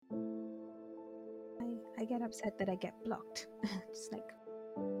I get upset that I get blocked. It's like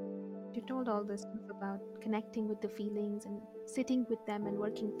you told all this stuff about connecting with the feelings and sitting with them and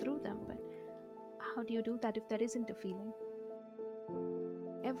working through them, but how do you do that if there isn't a feeling?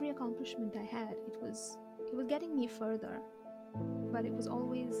 Every accomplishment I had, it was getting me further, but it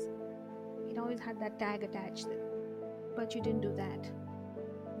always had that tag attached that, but you didn't do that.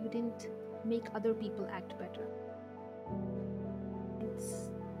 You didn't make other people act better. It's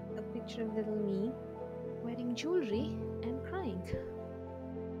a picture of little me wearing jewelry and crying.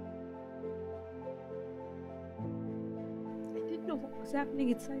 I didn't know what was happening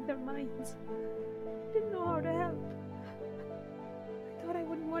inside their minds. I didn't know how to help. I thought I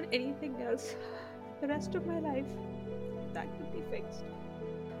wouldn't want anything else the rest of my life that could be fixed.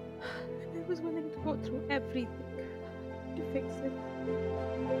 And I was willing to go through everything to fix it.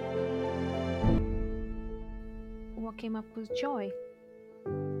 What came up was joy.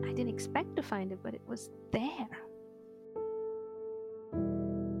 I didn't expect to find it, but it was there.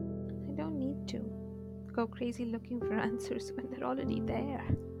 I don't need to go crazy looking for answers when they're already there.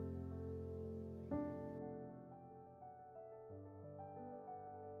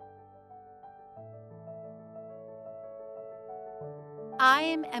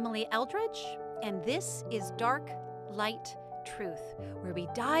 I'm Emily Eldridge, and this is Dark Light Truth, where we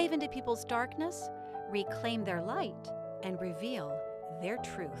dive into people's darkness, reclaim their light, and reveal their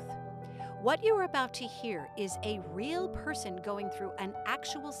truth. What you are about to hear is a real person going through an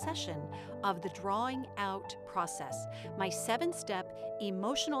actual session of the drawing out process, my 7-step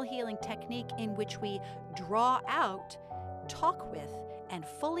emotional healing technique in which we draw out, talk with, and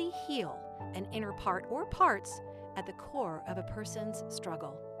fully heal an inner part or parts at the core of a person's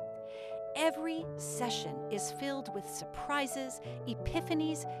struggle. Every session is filled with surprises,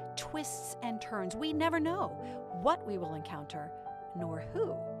 epiphanies, twists, and turns. We never know what we will encounter, nor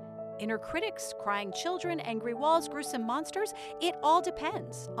who. Inner critics, crying children, angry walls, gruesome monsters. It all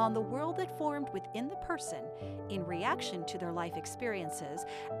depends on the world that formed within the person in reaction to their life experiences,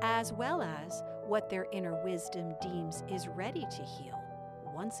 as well as what their inner wisdom deems is ready to heal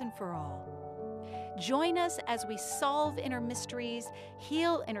once and for all. Join us as we solve inner mysteries,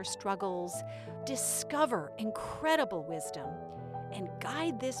 heal inner struggles, discover incredible wisdom, and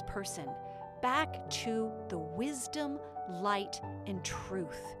guide this person back to the wisdom, light, and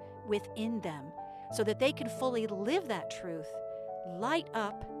truth within them so that they can fully live that truth, light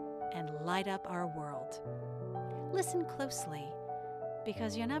up, and light up our world. Listen closely,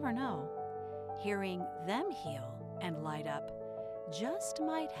 because you never know. Hearing them heal and light up just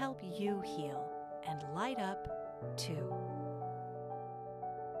might help you heal and light up too.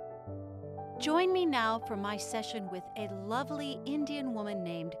 Join me now for my session with a lovely Indian woman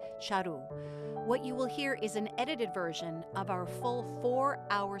named SHAROO. What you will hear is an edited version of our full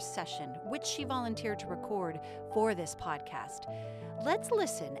 4-hour session, which she volunteered to record for this podcast. Let's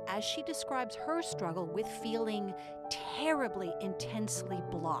listen as she describes her struggle with feeling terribly intensely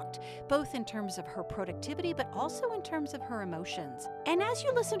blocked, both in terms of her productivity, but also in terms of her emotions. And as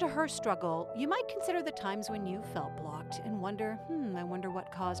you listen to her struggle, you might consider the times when you felt blocked and wonder, I wonder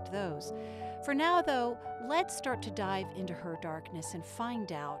what caused those. For now, though, let's start to dive into her darkness and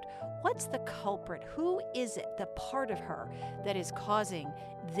find out what's the culprit. Who is it, the part of her, that is causing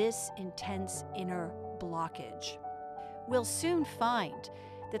this intense inner blockage? We'll soon find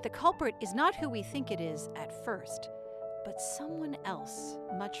that the culprit is not who we think it is at first, but someone else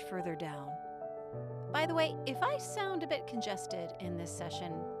much further down. By the way, if I sound a bit congested in this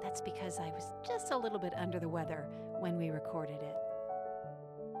session, that's because I was just a little bit under the weather when we recorded it.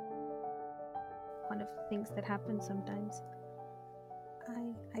 One of the things that happens sometimes,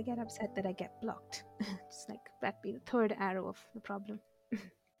 I get upset that I get blocked. It's like that be the third arrow of the problem.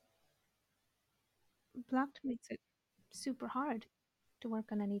 Blocked makes it super hard to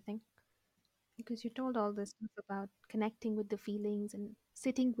work on anything because you told all this stuff about connecting with the feelings and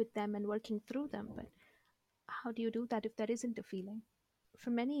sitting with them and working through them, but how do you do that if there isn't a feeling? For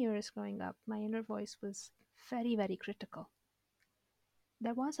many years growing up, my inner voice was very, very critical.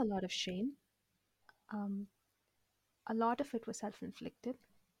 There was a lot of shame. Um, a lot of it was self inflicted.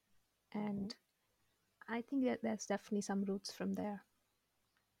 And I think that there's definitely some roots from there,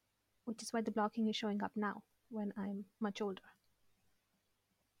 which is why the blocking is showing up now when I'm much older.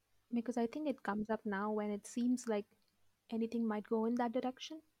 Because I think it comes up now when it seems like anything might go in that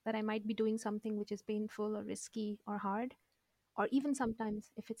direction, that I might be doing something which is painful or risky or hard, or even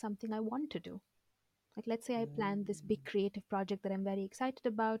sometimes if it's something I want to do. Like, let's say I plan this big creative project that I'm very excited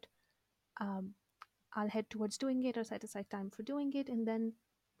about. Um, I'll head towards doing it or set aside time for doing it, and then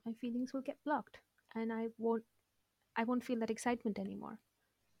my feelings will get blocked, and I won't feel that excitement anymore.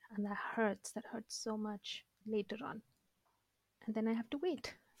 And that hurts so much later on. And then I have to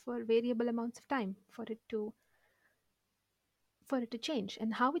wait for variable amounts of time for it to change.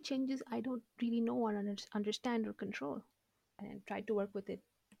 And how it changes, I don't really know or understand or control. And try to work with it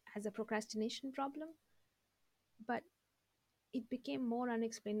as a procrastination problem, but it became more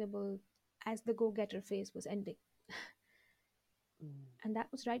unexplainable as the go-getter phase was ending. Mm. And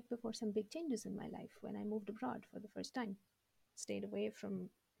that was right before some big changes in my life when I moved abroad for the first time, stayed away from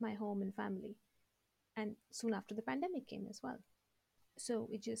my home and family, and soon after the pandemic came as well. So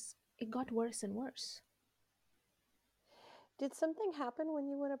it got worse and worse. Did something happen when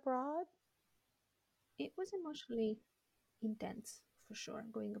you went abroad? It was emotionally intense for sure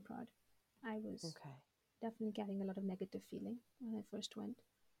going abroad. I was Okay. definitely carrying a lot of negative feeling when I first went.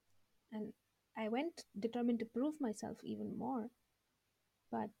 And I went determined to prove myself even more,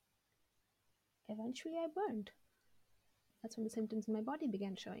 but eventually I burned. That's when the symptoms in my body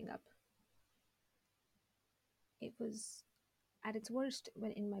began showing up. It was at its worst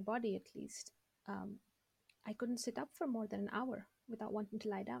when in my body, at least. Um, I couldn't sit up for more than an hour without wanting to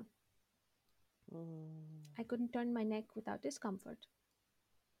lie down. Mm. I couldn't turn my neck without discomfort.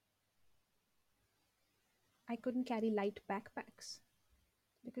 I couldn't carry light backpacks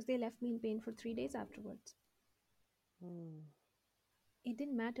because they left me in pain for 3 days afterwards. Mm. It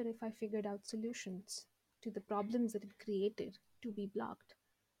didn't matter if I figured out solutions to the problems that it created to be blocked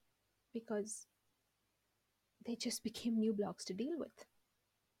because they just became new blocks to deal with.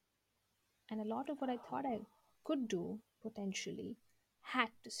 And a lot of what I thought I could do potentially had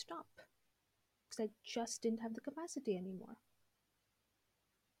to stop because I just didn't have the capacity anymore.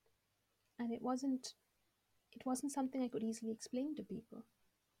 And it wasn't something I could easily explain to people.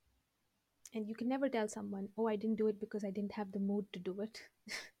 And you can never tell someone, "Oh, I didn't do it because I didn't have the mood to do it."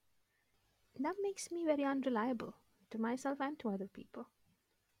 That makes me very unreliable to myself and to other people.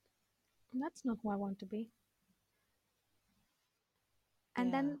 And that's not who I want to be. And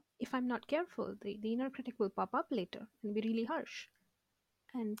Yeah. then if I'm not careful, the inner critic will pop up later and be really harsh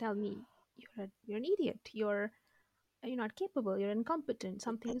and tell me, you're an idiot, you're not capable, you're incompetent,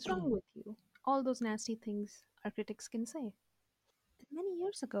 something is wrong with you. All those nasty things our critics can say. Many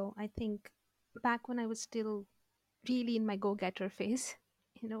years ago, I think, back when I was still really in my go getter phase,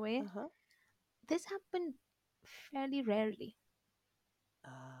 in a way, Uh-huh. this happened fairly rarely.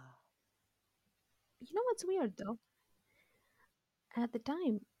 Ah. You know what's weird though? At the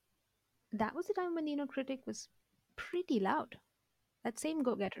time, that was the time when the inner critic was pretty loud. That same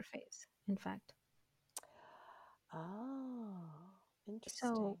go getter phase, in fact. Oh, So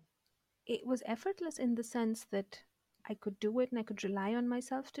interesting. it was effortless in the sense that I could do it and I could rely on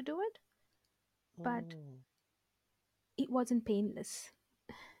myself to do it, but Mm. it wasn't painless.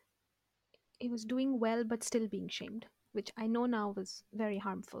 It was doing well but still being shamed, which I know now was very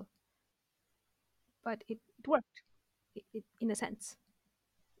harmful. But it worked, in a sense.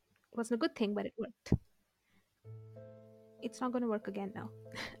 It wasn't a good thing, but it worked. It's not going to work again now.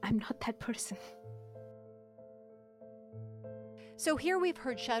 I'm not that person. So here we've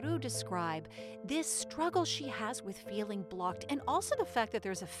heard Sharu describe this struggle she has with feeling blocked, and also the fact that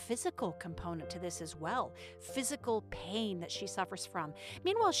there's a physical component to this as well, physical pain that she suffers from.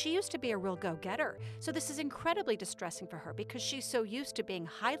 Meanwhile, she used to be a real go-getter, so this is incredibly distressing for her because she's so used to being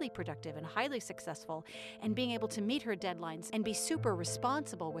highly productive and highly successful and being able to meet her deadlines and be super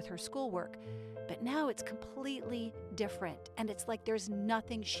responsible with her schoolwork. But now it's completely different, and it's like there's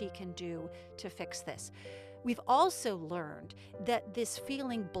nothing she can do to fix this. We've also learned that this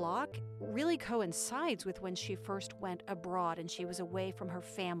feeling block really coincides with when she first went abroad and she was away from her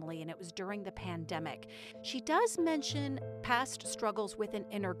family, and it was during the pandemic. She does mention past struggles with an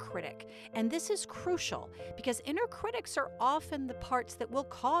inner critic, and this is crucial because inner critics are often the parts that will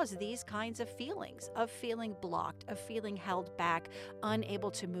cause these kinds of feelings of feeling blocked, of feeling held back, unable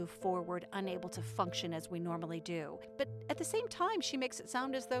to move forward, unable to function as we normally do. But at the same time, she makes it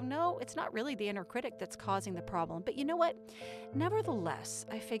sound as though no, it's not really the inner critic that's causing the problem. But you know what? Nevertheless,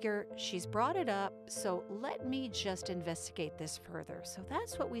 I figure she's brought it up, so let me just investigate this further. So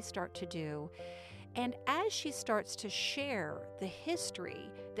that's what we start to do. And as she starts to share the history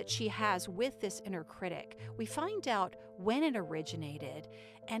that she has with this inner critic, we find out when it originated,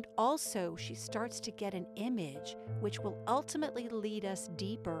 and also she starts to get an image which will ultimately lead us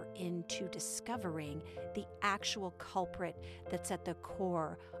deeper into discovering the actual culprit that's at the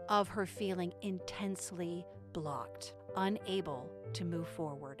core of her feeling intensely blocked, unable to move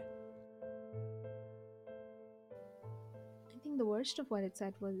forward. I think the worst of what it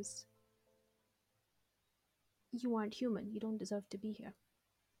said was, "You aren't human. You don't deserve to be here."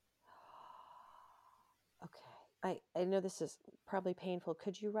 Okay. I know this is probably painful.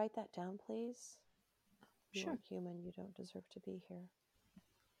 Could you write that down, please? You Sure. aren't human. You don't deserve to be here.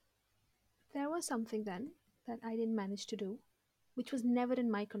 There was something then that I didn't manage to do, which was never in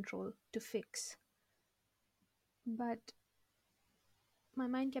my control to fix. But my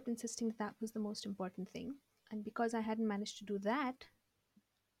mind kept insisting that that was the most important thing. And because I hadn't managed to do that,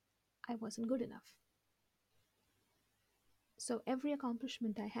 I wasn't good enough. So every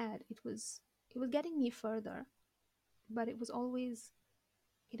accomplishment I had, it was getting me further, but it always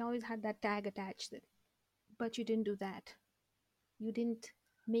had that tag attached that, but you didn't do that. You didn't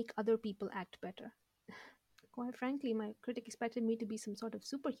make other people act better. Quite frankly, my critic expected me to be some sort of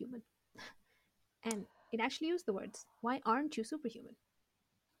superhuman. And it actually used the words, why aren't you superhuman?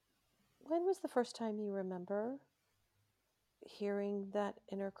 When was the first time you remember hearing that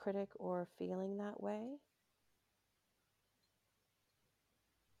inner critic or feeling that way?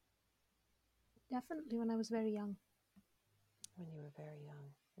 Definitely when I was very young. When you were very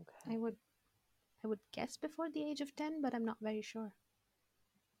young. I Okay. would I would guess before the age of 10, but I'm not very sure.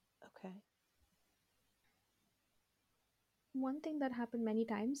 Okay. One thing that happened many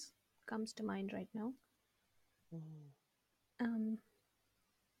times comes to mind right now. Mm. Um,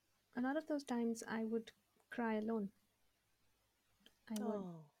 a lot of those times I would cry alone. I would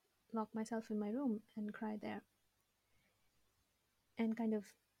Oh. lock myself in my room and cry there and kind of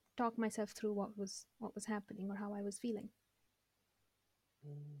talk myself through what was happening or how I was feeling.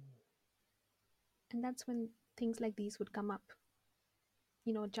 Mm. And that's when things like these would come up.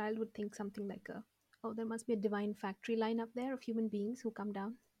 A child would think something like oh, there must be a divine factory line up there of human beings who come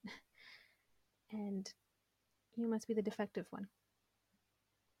down and you must be the defective one.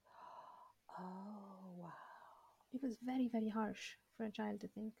 Oh, wow. It was very, very harsh for a child to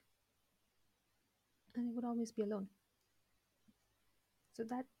think, and it would always be alone. So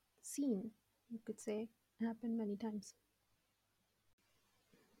that scene, you could say, happened many times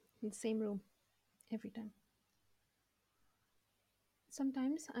in the same room every time.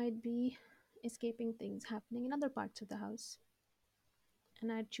 Sometimes I'd be escaping things happening in other parts of the house,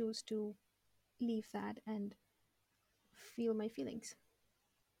 and I'd choose to leave that and feel my feelings.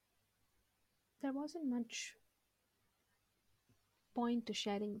 There wasn't much point to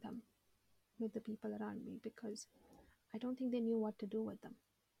sharing them with the people around me because I don't think they knew what to do with them.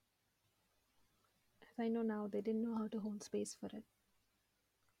 As I know now, they didn't know how to hold space for it.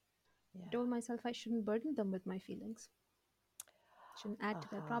 I Yeah. told myself I shouldn't burden them with my feelings, shouldn't add to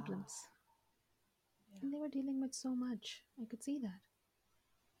their Aha. problems. Yeah. And they were dealing with so much. I could see that.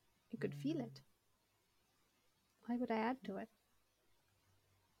 I could feel Mm. it. Why would I add to it?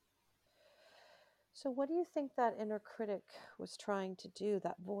 So, what do you think that inner critic was trying to do,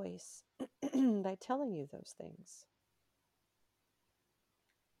 that voice, by telling you those things?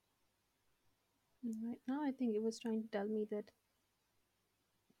 And right now, I think it was trying to tell me that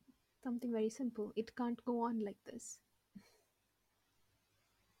something very simple. It can't go on like this.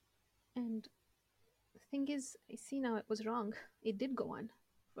 And the thing is, I see now it was wrong. It did go on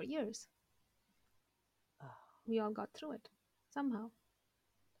for years. Oh. We all got through it somehow.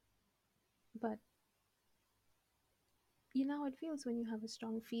 But you know how it feels when you have a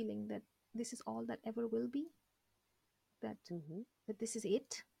strong feeling that this is all that ever will be, that Mm-hmm. that this is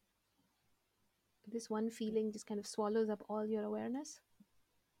it. This one feeling just kind of swallows up all your awareness.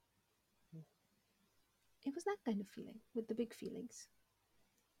 It was that kind of feeling with the big feelings.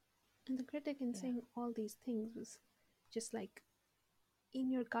 And the critic in Yeah. saying all these things was just like, in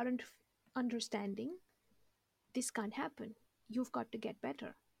your current understanding, this can't happen. You've got to get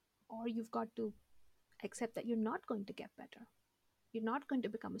better. Or you've got to accept that you're not going to get better. You're not going to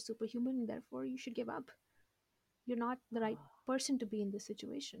become a superhuman, and therefore you should give up. You're not the right Ah. person to be in this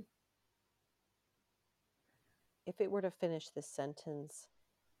situation. If it were to finish this sentence,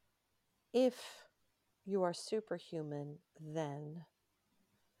 if you are superhuman, then.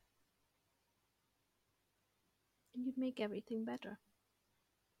 And you'd make everything better.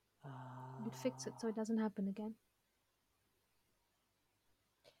 You'd fix it so it Ah. doesn't happen again.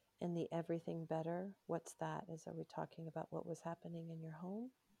 And the everything better, what's that? Are we talking about what was happening in your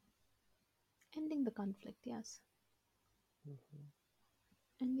home? Ending the conflict, yes. Mm-hmm.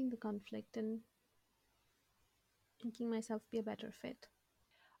 Ending the conflict and making myself be a better fit.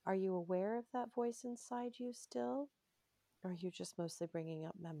 Are you aware of that voice inside you still? Or are you just mostly bringing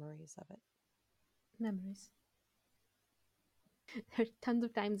up memories of it? Memories. There are tons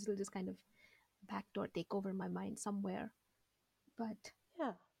of times it'll just kind of backdoor take over my mind somewhere. But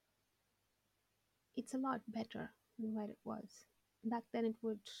Yeah. it's a lot better than what it was. Back then it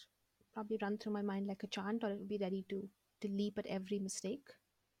would probably run through my mind like a chant, or it would be ready to leap at every mistake.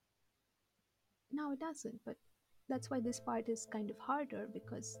 Now it doesn't, but That's why this part is kind of harder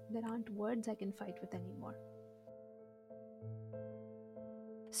because there aren't words I can fight with anymore.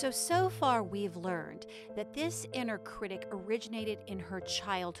 So far we've learned that this inner critic originated in her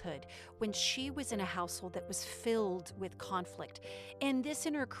childhood when she was in a household that was filled with conflict. And this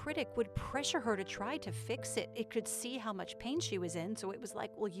inner critic would pressure her to try to fix it. It could see how much pain she was in, so it was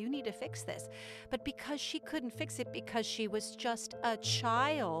like, well, you need to fix this. But because she couldn't fix it because she was just a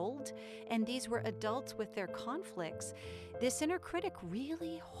child and these were adults with their conflicts, this inner critic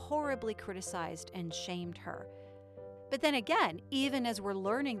really horribly criticized and shamed her. But then again, even as we're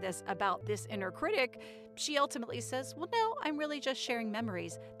learning this about this inner critic, she ultimately says, well, no, I'm really just sharing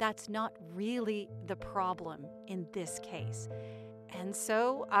memories. That's not really the problem in this case. And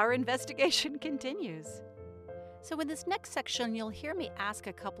so our investigation continues. So, in this next section, you'll hear me ask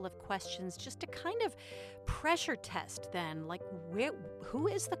a couple of questions just to kind of pressure test then, like who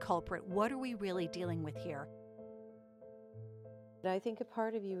is the culprit? What are we really dealing with here? I think a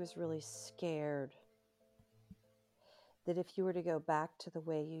part of you is really scared that if you were to go back to the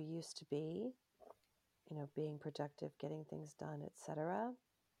way you used to be, being productive, getting things done, etc.,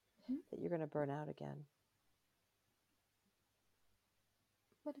 Mhm. that you're going to burn out again.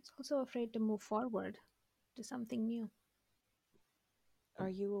 But it's also afraid to move forward to something new. Are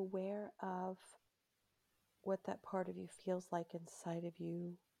you aware of what that part of you feels like inside of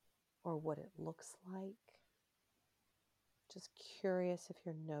you or what it looks like? Just curious if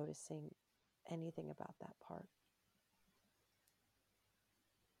you're noticing anything about that part.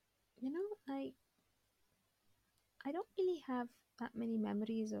 You know, I don't really have that many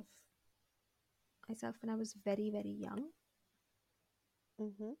memories of myself when I was very, very young,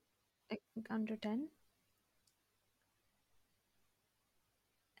 Mm-hmm. like under 10.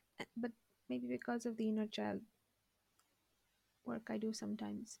 But maybe because of the inner child work I do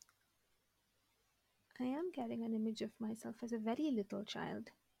sometimes, I am getting an image of myself as a very little child,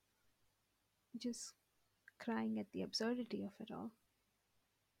 just crying at the absurdity of it all.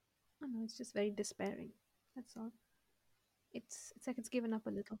 I don't know, it's just very despairing. That's all. It's like it's given up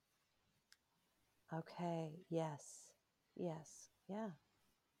a little. Okay. Yes. Yes. Yeah.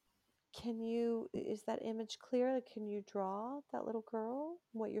 Is that image clear? Like, can you draw that little girl,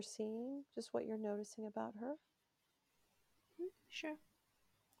 what you're seeing, just what you're noticing about her? Sure.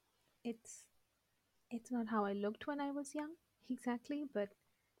 It's it's not how I looked when I was young, exactly, but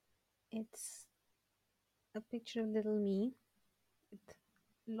it's a picture of little me with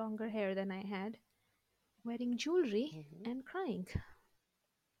longer hair than I had, wearing jewelry Mm-hmm. and crying.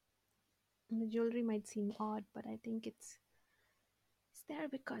 And the jewelry might seem odd, but I think it's there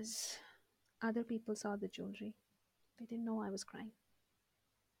because other people saw the jewelry. They didn't know I was crying.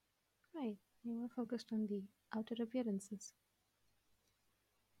 Right. You were focused on the outer appearances.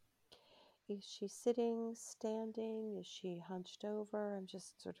 Is she sitting, standing? Is she hunched over? I'm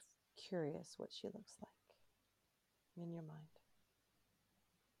just sort of curious what she looks like in your mind.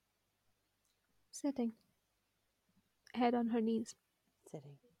 Sitting, head on her knees,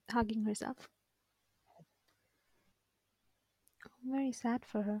 Sitting. hugging herself. I'm very sad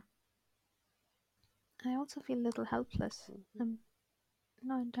for her. I also feel a little helpless. Mm-hmm. I'm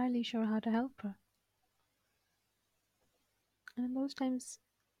not entirely sure how to help her. And in those times,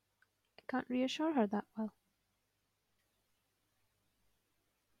 I can't reassure her that well.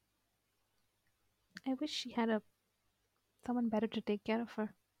 I wish she had a someone better to take care of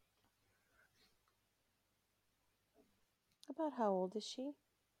her. About how old is she?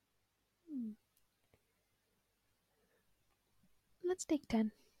 Hmm. Let's take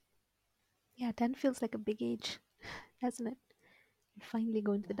 10. Yeah, 10 feels like a big age, doesn't it? You're finally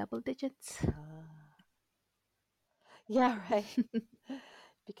going to the double digits. Ah. Yeah, right.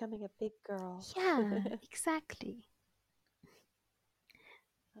 Becoming a big girl. Yeah, exactly.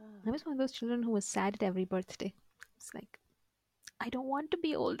 Ah. I was one of those children who was sad at every birthday. It's like, I don't want to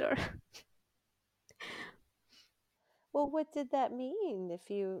be older. Well, what did that mean? If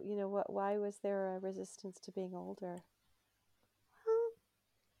why was there a resistance to being older? Well,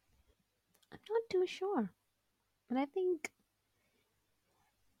 I'm not too sure. But I think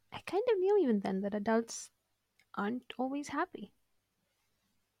I kind of knew even then that adults aren't always happy.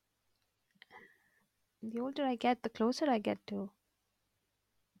 The older I get, the closer I get to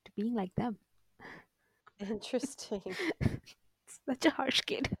being like them. Interesting. Such a harsh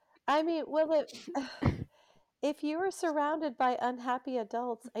kid. I mean, well, if you are surrounded by unhappy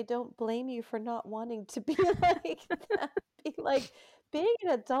adults, I don't blame you for not wanting to be like that. Be like, being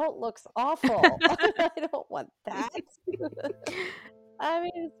an adult looks awful. I don't want that. I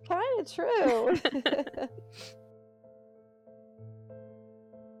mean, it's kind of true.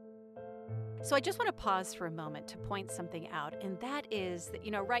 So I just want to pause for a moment to point something out, and that is that,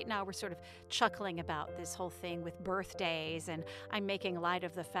 right now we're sort of chuckling about this whole thing with birthdays, and I'm making light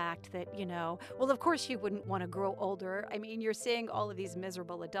of the fact that, well, of course you wouldn't want to grow older. I mean, you're seeing all of these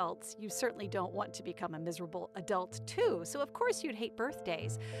miserable adults. You certainly don't want to become a miserable adult, too. So, of course, you'd hate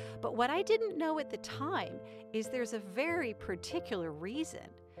birthdays. But what I didn't know at the time is there's a very particular reason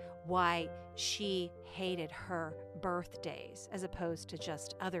why she hated her birthdays as opposed to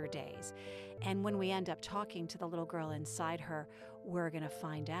just other days. And when we end up talking to the little girl inside her, we're going to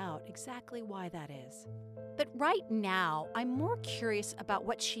find out exactly why that is. But right now, I'm more curious about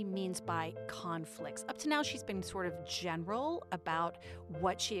what she means by conflicts. Up to now, she's been sort of general about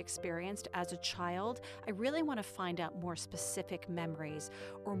what she experienced as a child. I really want to find out more specific memories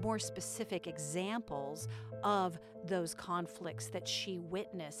or more specific examples of those conflicts that she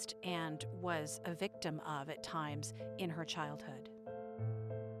witnessed and was a victim of at times in her childhood.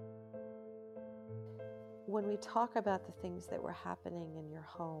 When we talk about the things that were happening in your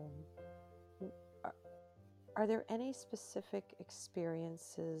home, are there any specific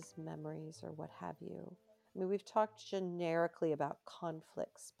experiences, memories, or what have you? I mean, we've talked generically about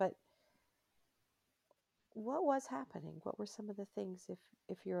conflicts, but what was happening? What were some of the things,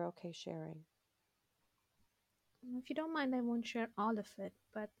 if you're okay sharing? If you don't mind, I won't share all of it,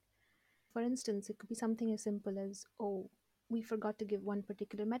 but for instance, it could be something as simple as, oh, we forgot to give one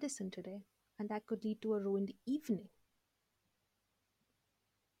particular medicine today, and that could lead to a ruined evening.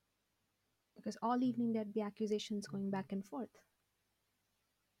 Because all evening there'd be accusations going back and forth.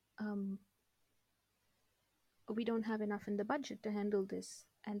 Um, we don't have enough in the budget to handle this,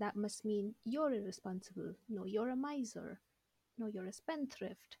 and that must mean you're irresponsible. No, you're a miser. No, you're a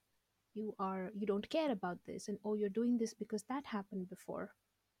spendthrift. You don't care about this, and oh, you're doing this because that happened before.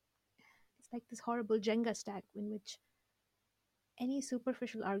 It's like this horrible Jenga stack in which any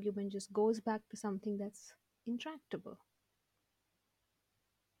superficial argument just goes back to something that's intractable.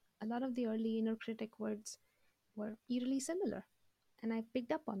 A lot of the early inner critic words were eerily similar, and I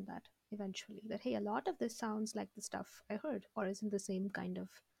picked up on that eventually, that hey, a lot of this sounds like the stuff I heard, or is in the same kind of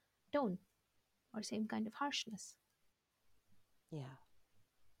tone or same kind of harshness. Yeah.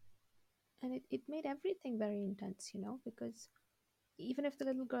 And it made everything very intense, because even if the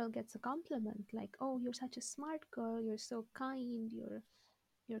little girl gets a compliment like, oh, you're such a smart girl, you're so kind,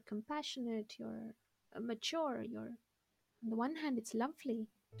 you're compassionate, you're mature, you're, on the one hand it's lovely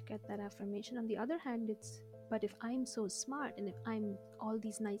to get that affirmation, on the other hand it's, but if I'm so smart and if I'm all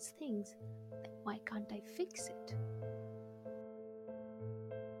these nice things, then why can't I fix it?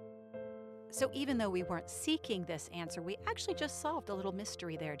 So even though we weren't seeking this answer, we actually just solved a little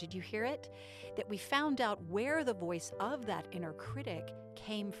mystery there. Did you hear it? That we found out where the voice of that inner critic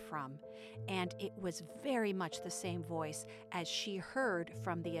came from. And it was very much the same voice as she heard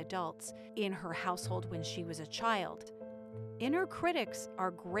from the adults in her household when she was a child. Inner critics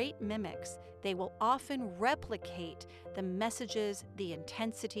are great mimics. They will often replicate the messages, the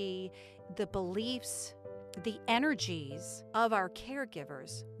intensity, the beliefs, the energies of our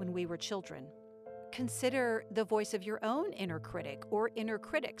caregivers when we were children. Consider the voice of your own inner critic or inner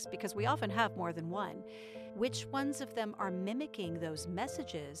critics, because we often have more than one. Which ones of them are mimicking those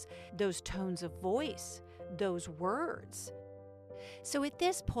messages, those tones of voice, those words? So at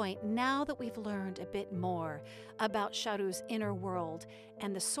this point, now that we've learned a bit more about SHAROO's inner world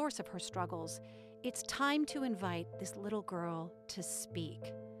and the source of her struggles, it's time to invite this little girl to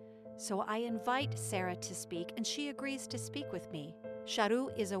speak. So I invite Sarah to speak, and she agrees to speak with me. SHAROO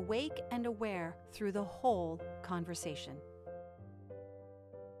is awake and aware through the whole conversation.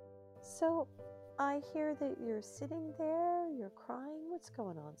 So I hear that you're sitting there, you're crying. What's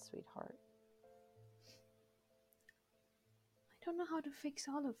going on, sweetheart? I don't know how to fix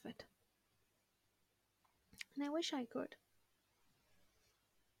all of it. And I wish I could.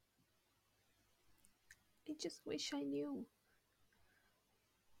 I just wish I knew.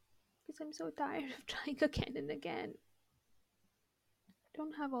 Because I'm so tired of trying again and again. I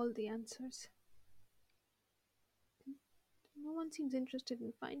don't have all the answers. No one seems interested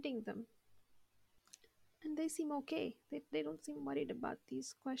in finding them. And they seem okay. They don't seem worried about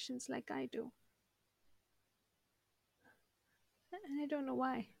these questions like I do. And I don't know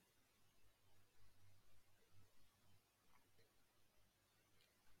why.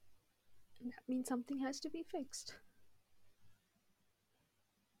 And that means something has to be fixed.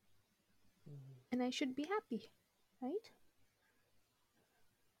 And I should be happy, right?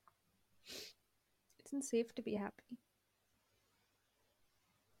 It isn't safe to be happy.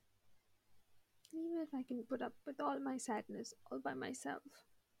 Even if I can put up with all my sadness all by myself,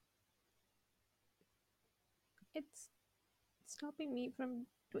 it's stopping me from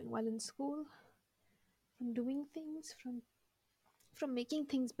doing well in school, from doing things, from making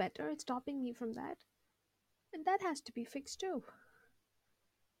things better. It's stopping me from that. And that has to be fixed too.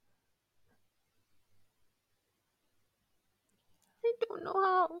 I don't know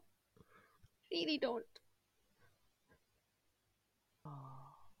how. Really don't. Oh,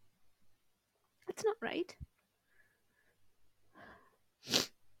 That's not right.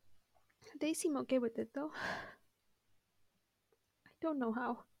 They seem okay with it though. I don't know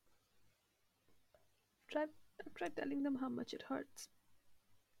how. I've tried, I've tried telling them how much it hurts.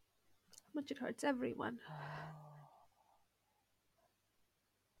 How much it hurts everyone. oh.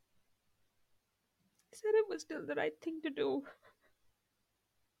 I said it was still the right thing to do.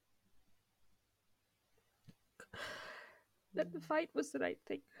 That the Mm. fight was the right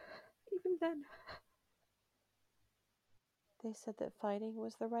thing. Even then. They said that fighting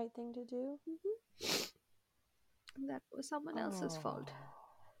was the right thing to do? And that was someone else's fault. Oh.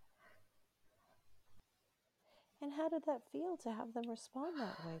 And how did that feel to have them respond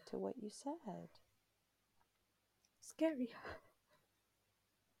that way to what you said? Scary.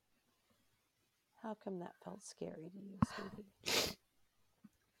 How come that felt scary to you, sweetie?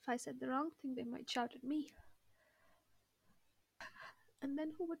 If I said the wrong thing, they might shout at me. And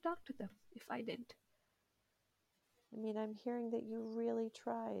then who would talk to them if I didn't? I mean, I'm hearing that you really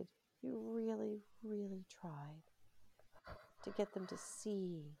tried. You really, really tried to get them to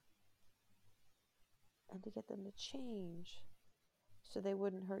see and to get them to change so they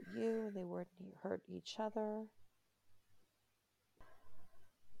wouldn't hurt you and they wouldn't hurt each other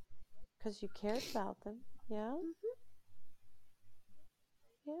because you cared about them. Yeah? Mm-hmm.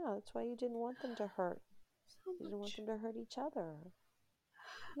 Yeah, that's why you didn't want them to hurt. So You didn't want much. them to hurt each other.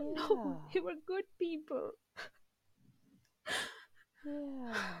 No, Yeah, they were good people.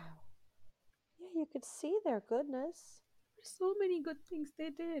 yeah. Yeah, you could see their goodness. So many good things they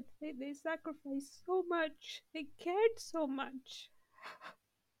did. They sacrificed so much. They cared so much.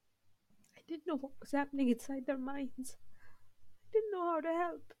 I didn't know what was happening inside their minds. I didn't know how to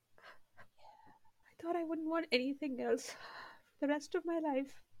help. I thought I wouldn't want anything else for the rest of my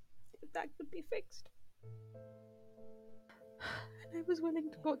life if that could be fixed. And I was willing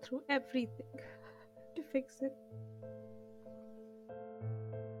to go through everything to fix it.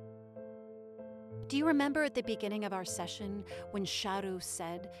 Do you remember at the beginning of our session when SHAROO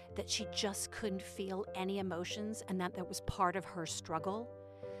said that she just couldn't feel any emotions and that was part of her struggle?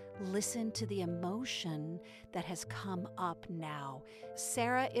 Listen to the emotion that has come up now.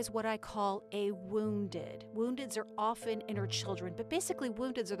 Sarah is what I call a wounded. Woundeds are often inner children, but basically,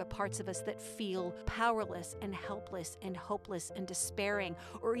 woundeds are the parts of us that feel powerless and helpless and hopeless and despairing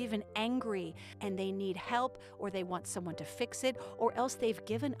or even angry, and they need help or they want someone to fix it, or else they've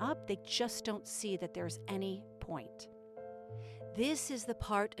given up. They just don't see that there's any point. This is the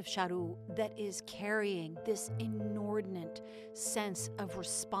part of SHAROO that is carrying this inordinate sense of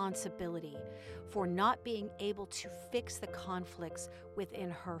responsibility for not being able to fix the conflicts within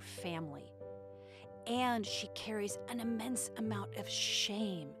her family. And she carries an immense amount of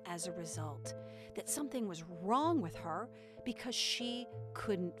shame as a result, that something was wrong with her because she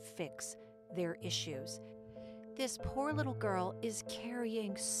couldn't fix their issues. This poor little girl is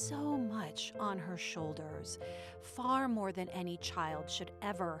carrying so much on her shoulders, far more than any child should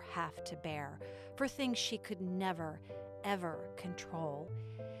ever have to bear, for things she could never, ever control.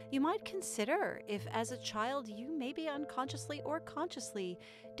 You might consider if, as a child, you maybe unconsciously or consciously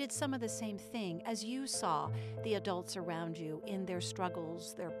did some of the same thing as you saw the adults around you in their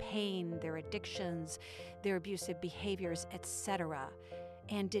struggles, their pain, their addictions, their abusive behaviors, etc.,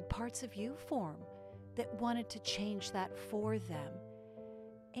 and did parts of you form that wanted to change that for them,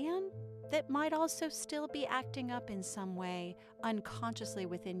 and that might also still be acting up in some way unconsciously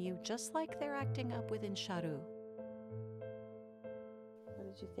within you, just like they're acting up within SHAROO. What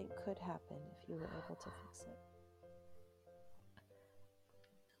did you think could happen if you were able to fix it?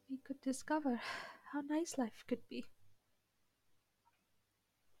 We could discover how nice life could be.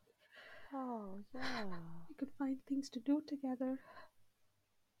 Oh, yeah. We could find things to do together.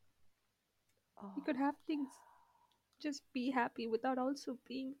 We could Oh, have things just be happy without also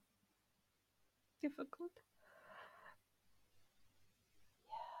being difficult.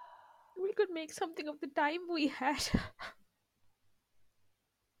 We could make something of the time we had.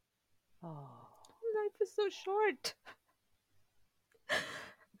 oh. Life is so short.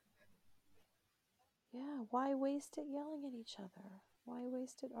 Yeah, why waste it yelling at each other? Why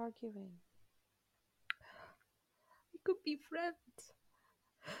waste it arguing? We could be friends.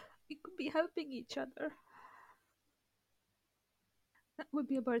 We could be helping each other. That would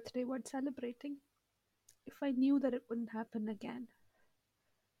be a birthday worth celebrating if I knew that it wouldn't happen again.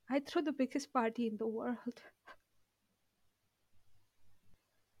 I threw the biggest party in the world.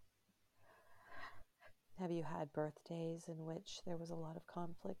 Have you had birthdays in which there was a lot of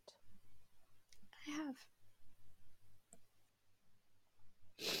conflict? I have.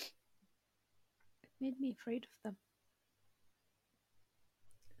 It made me afraid of them.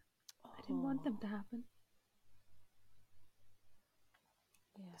 I didn't want them Oh, to happen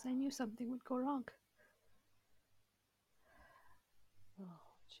yeah. because I knew something would go wrong. Oh,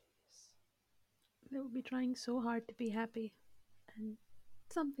 jeez. They would be trying so hard to be happy, and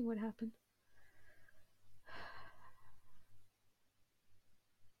something would happen.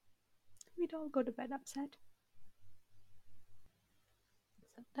 We'd all go to bed upset.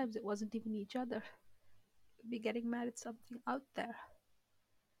 Sometimes it wasn't even each other. We'd be getting mad at something out there.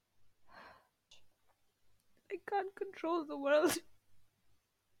 I can't control the world.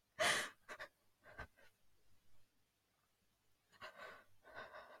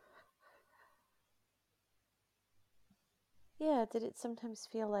 Yeah, did it sometimes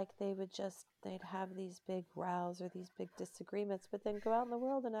feel like they'd have these big rows or these big disagreements, but then go out in the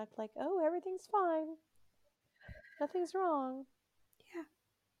world and act like, oh, everything's fine, nothing's wrong? Yeah,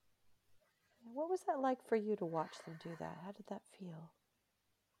 Yeah, what was that like for you to watch them do that? How did that feel?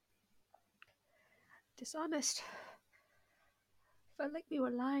 dishonest. Felt like we were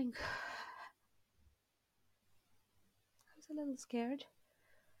lying. I was a little scared.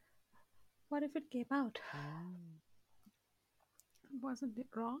 What if it came out? Mm, Wasn't it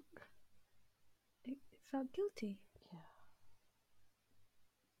wrong? It felt guilty. yeah,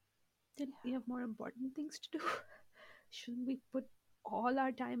 Didn't we yeah, have more important things to do? Shouldn't we put all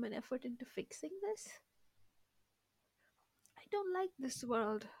our time and effort into fixing this? I don't like this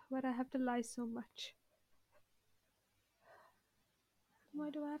world where I have to lie so much. Why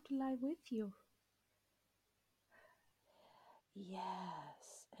do I have to lie with you?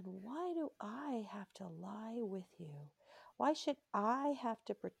 yes. And why do I have to lie with you? Why should I have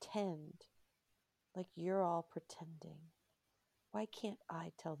to pretend like you're all pretending? Why can't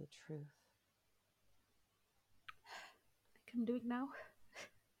I tell the truth? I can do it now.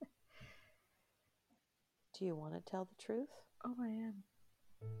 Do you want to tell the truth? Oh, I am.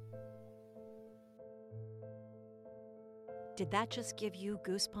 Did that just give you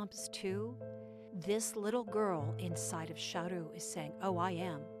goosebumps too? This little girl inside of SHAROO is saying, oh, I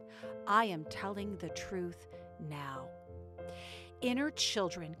am. I am telling the truth now. Inner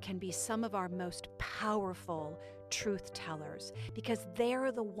children can be some of our most powerful truth tellers because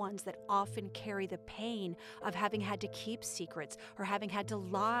they're the ones that often carry the pain of having had to keep secrets or having had to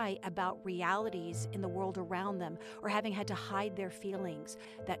lie about realities in the world around them or having had to hide their feelings.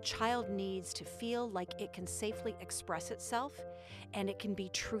 That child needs to feel like it can safely express itself and it can be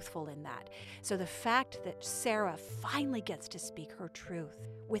truthful in that. So the fact that Sarah finally gets to speak her truth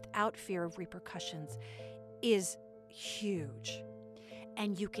without fear of repercussions is huge.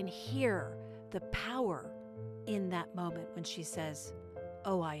 And you can hear the power in that moment when she says,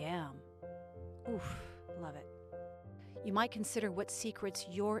 oh, I am. Oof, love it. You might consider what secrets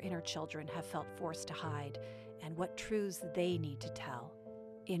your inner children have felt forced to hide and what truths they need to tell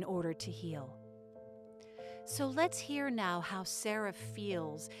in order to heal. So let's hear now how Sarah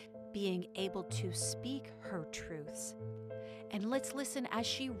feels being able to speak her truths. And let's listen as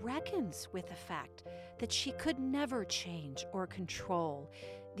she reckons with the fact that she could never change or control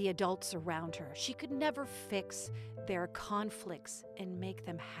the adults around her. She could never fix their conflicts and make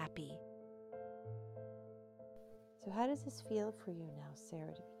them happy. So, how does this feel for you now,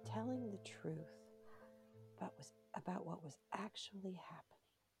 Sarah, to be telling the truth about what was actually happening?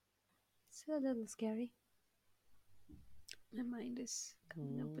 It's a little scary. My mind is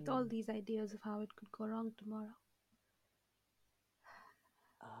coming up with all Mm. these ideas of how it could go wrong tomorrow.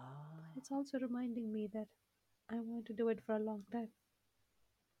 Ah, But it's also reminding me that I want to do it for a long time.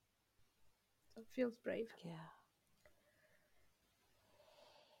 So it feels brave. yeah.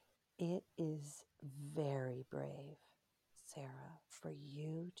 It is very brave, Sarah, for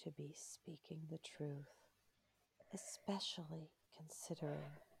you to be speaking the truth, especially considering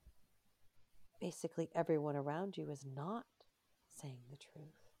basically everyone around you is not saying the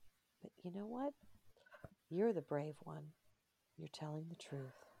truth. But you know what? You're the brave one. You're telling the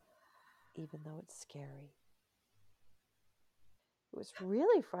truth, even though it's scary. It was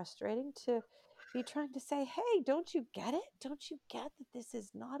really frustrating to be trying to say, hey, don't you get it? Don't you get that this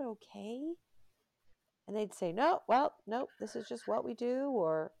is not okay? And they'd say, no, well, nope, this is just what we do,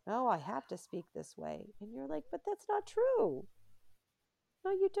 or no, I have to speak this way. And you're like, but that's not true.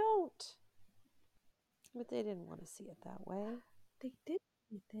 No, you don't. But they didn't want to see it that way. They did.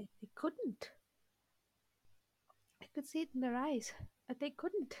 They couldn't. could see it in their eyes, but they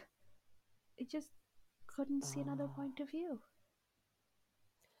couldn't. They just couldn't see another Oh, point of view.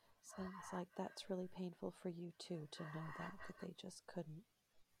 sounds like that's really painful for you too, to know that they just couldn't.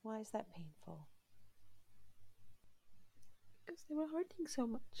 Why is that painful? Because they were hurting so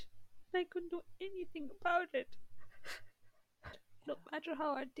much. And I couldn't do anything about it. No Yeah, matter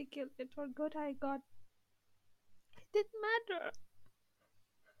how articulate or good I got, it didn't matter.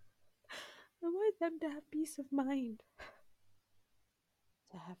 I wanted them to have peace of mind,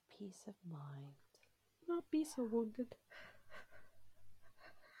 to have peace of mind. not be so wounded.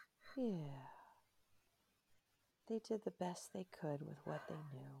 Yeah, they did the best they could with what they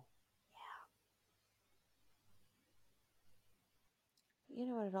knew. You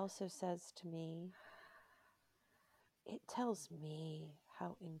know what it also says to me? It tells me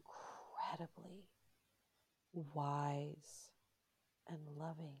how incredibly wise and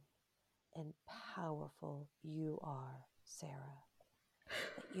loving and powerful you are, Sarah.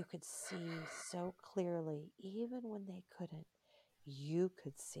 That you could see so clearly, even when they couldn't. You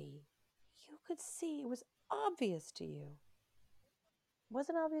could see. You could see. It was obvious to you. It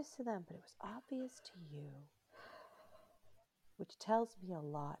wasn't obvious to them, but it was obvious to you, which tells me a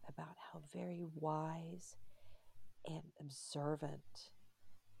lot about how very wise and observant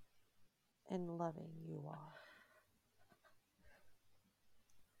and loving you are.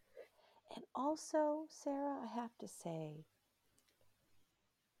 And also, Sarah, I have to say,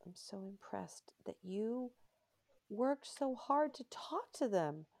 I'm so impressed that you worked so hard to talk to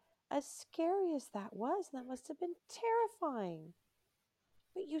them. As scary as that must have been terrifying.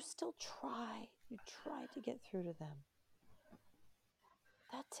 But you still try. You try to get through to them.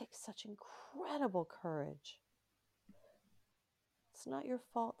 That takes such incredible courage. It's not your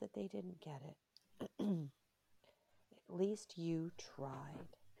fault that they didn't get it. At least you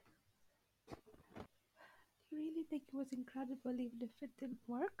tried. Do you really think it was incredible even if it didn't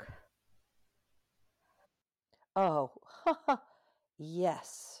work? Oh,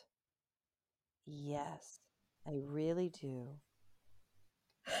 yes. Yes. I really do.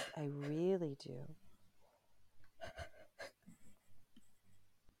 I really do.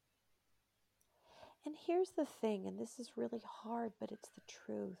 And here's the thing, and this is really hard, but it's the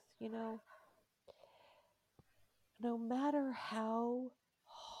truth. No matter how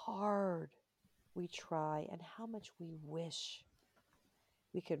hard we try and how much we wish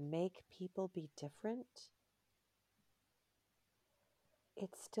we could make people be different,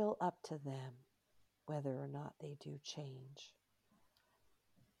 it's still up to them whether or not they do change.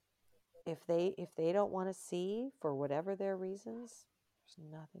 If they don't want to see for whatever their reasons,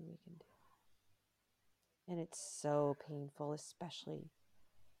 there's nothing we can do. And it's so painful, especially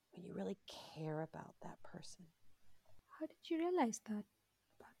when you really care about that person. How did you realize that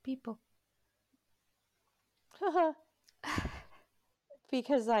about people?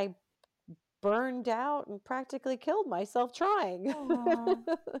 Because I burned out and practically killed myself trying. Aww.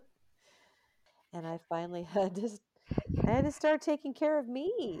 And I finally I had to start taking care of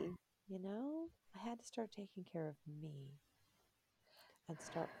me, you know? I had to start taking care of me and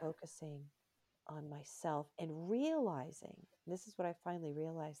start focusing on myself and realizing, this is what I finally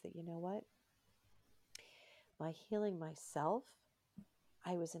realized, that you know what? By healing myself,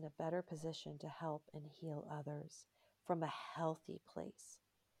 I was in a better position to help and heal others from a healthy place,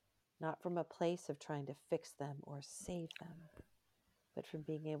 not from a place of trying to fix them or save them, but from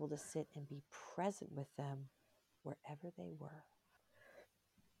being able to sit and be present with them wherever they were.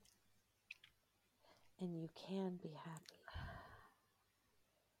 And you can be happy,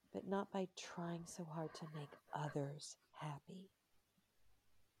 but not by trying so hard to make others happy.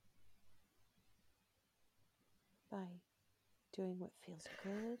 By doing what feels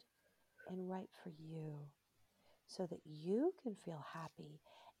good and right for you so that you can feel happy.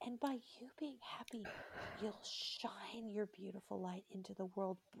 And by you being happy, you'll shine your beautiful light into the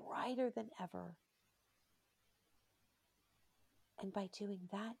world brighter than ever. And by doing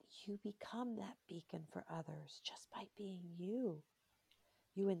that, you become that beacon for others just by being you.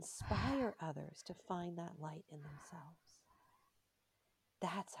 You inspire others to find that light in themselves.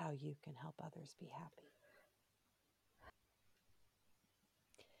 That's how you can help others be happy.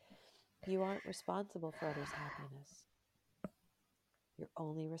 You aren't responsible for others' happiness. You're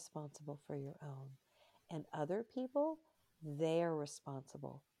only responsible for your own. And other people, they're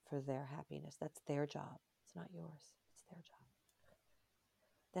responsible for their happiness. That's their job. It's not yours. It's their job.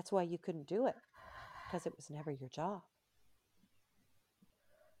 That's why you couldn't do it, because it was never your job.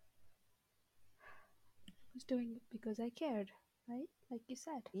 I was doing it because I cared, right? Like you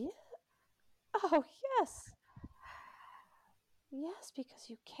said. Yeah. Oh, yes. Yes, because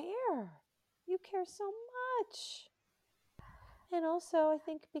you care. You care so much. And also, I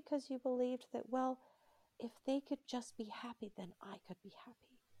think because you believed that, well, if they could just be happy, then I could be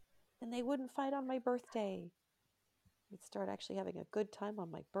happy. Then they wouldn't fight on my birthday. We'd start actually having a good time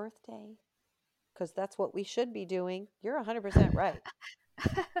on my birthday. Because that's what we should be doing. You're 100% right.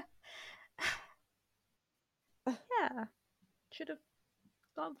 Yeah, should have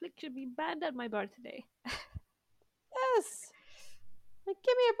conflict should be banned at my birthday. Yes. Like,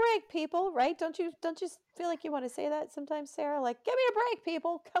 give me a break, people, right? Don't you feel like you want to say that sometimes, Sarah? Like, give me a break,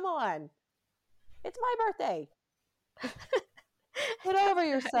 people. Come on. It's my birthday. Get over That's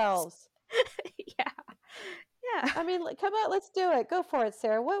yourselves. yeah, yeah. I mean, come on, let's do it. Go for it,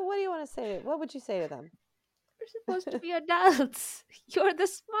 Sarah. What do you want to say? What would you say to them? We're supposed to be adults. You're the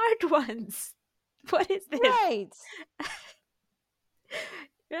smart ones. What is this? Right.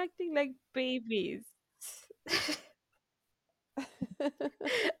 You're acting like babies.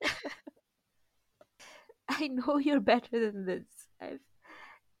 I know you're better than this. I've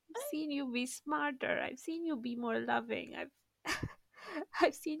seen you be smarter. I've seen you be more loving.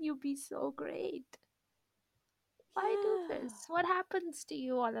 I've seen you be so great. Why do Yeah. this? What happens to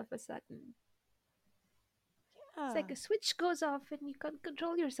you all of a sudden? It's Yeah. like a switch goes off and you can't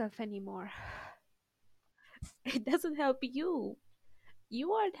control yourself anymore. It doesn't help you.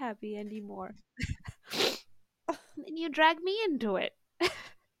 You aren't happy anymore. Then you drag me into it.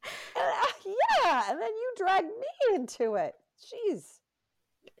 Yeah, and then you drag me into it. Jeez.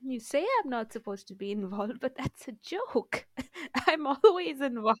 You say I'm not supposed to be involved, but that's a joke. I'm always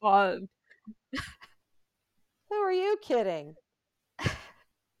involved. Who are you kidding?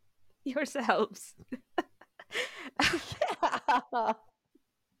 Yourselves. Yeah.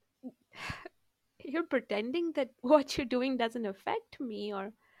 You're pretending that what you're doing doesn't affect me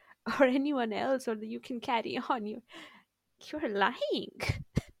or anyone else, or that you can carry on. You're lying.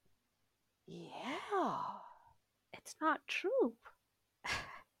 Yeah. It's not true.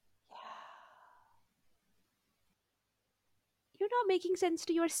 You're not making sense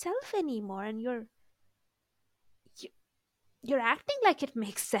to yourself anymore, and you, you're acting like it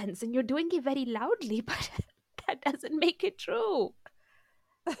makes sense, and you're doing it very loudly, but that doesn't make it true.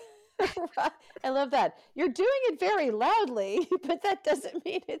 Right. I love that. You're doing it very loudly, but that doesn't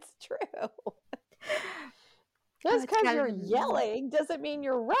mean it's true. Just It's because you're Calvin. yelling doesn't mean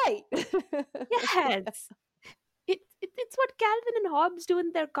you're right. Yes. It's what Calvin and Hobbes do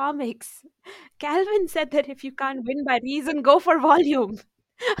in their comics. Calvin said that if you can't win by reason, go for volume.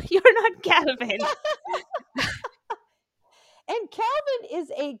 You're not Calvin. And Calvin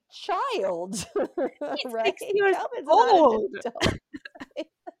is a child, He's right? 6 years Calvin's not an old. adult.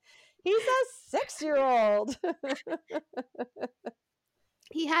 He's a 6-year-old.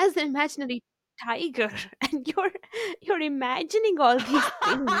 He has an imaginary tiger, and you're imagining all these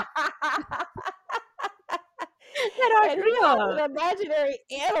things that aren't And he has real. an imaginary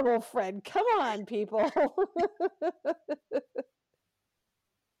animal friend. Come on, people.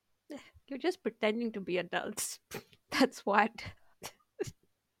 You're just pretending to be adults. That's what.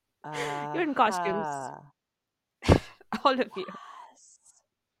 You're in costumes, Aha. all of you. Yes.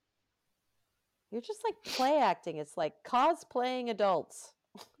 You're just like play acting. It's like cosplaying adults.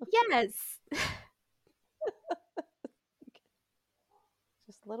 Yes.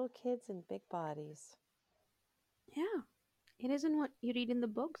 Just little kids in big bodies. Yeah. It isn't what you read in the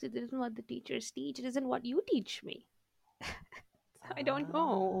books. It isn't what the teachers teach. It isn't what you teach me. I don't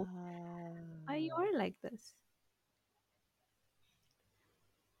know why you Ah. are like this.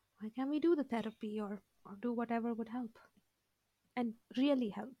 Why can't we do the therapy or do whatever would help and really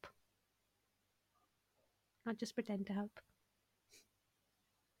help, not just pretend to help?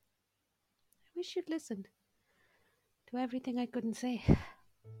 I wish you'd listened to everything I couldn't say.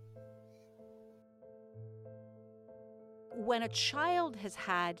 When a child has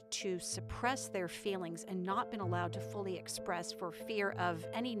had to suppress their feelings and not been allowed to fully express for fear of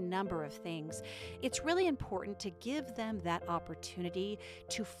any number of things, it's really important to give them that opportunity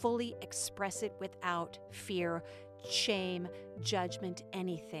to fully express it without fear, shame, judgment,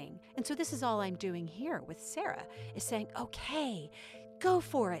 anything. And so this is all I'm doing here with Sarah, is saying, okay, go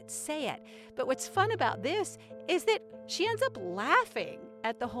for it, say it. But what's fun about this is that she ends up laughing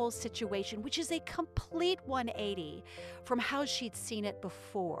at the whole situation, which is a complete 180 from how she'd seen it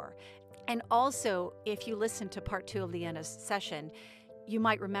before. And also, if you listen to part 2 of Leanna's session, you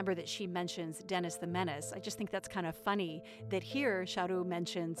might remember that she mentions Dennis the Menace. I just think that's kind of funny that here SHAROO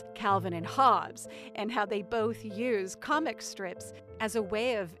mentions Calvin and Hobbes and how they both use comic strips as a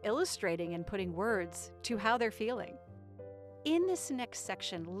way of illustrating and putting words to how they're feeling. In this next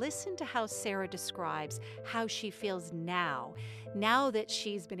section, listen to how Sarah describes how she feels now that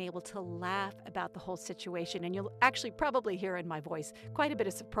she's been able to laugh about the whole situation. And you'll actually probably hear in my voice quite a bit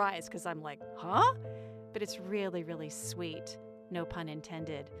of surprise because I'm like, huh? But it's really, really sweet, no pun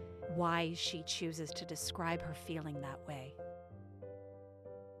intended, why she chooses to describe her feeling that way.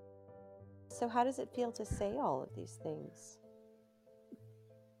 So, how does it feel to say all of these things?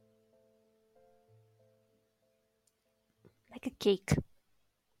 Like a cake.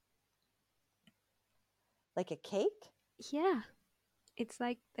 Like a cake? Yeah. It's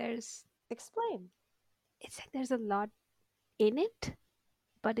like there's Explain. it's like there's a lot in it,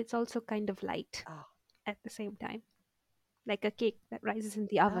 but it's also kind of light Ah, at the same time. Like a cake that rises in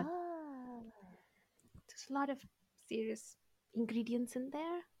the oven. ah, There's a lot of serious ingredients in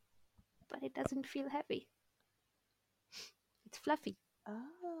there, but it doesn't feel heavy. It's fluffy.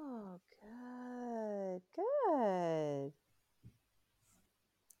 oh, good, good.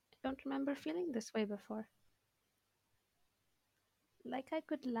 I don't remember feeling this way before. Like I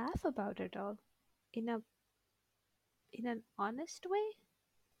could laugh about it all in an honest way.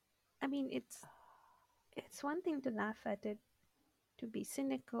 I mean, it's one thing to laugh at it, to be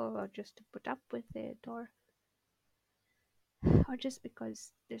cynical or just to put up with it or just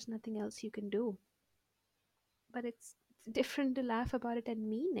because there's nothing else you can do. But it's different to laugh about it and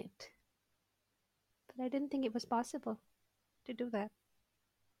mean it. But I didn't think it was possible to do that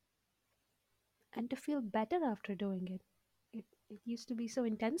and to feel better after doing it. It used to be so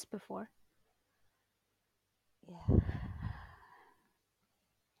intense before. Yeah.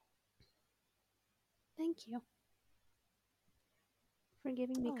 Thank you for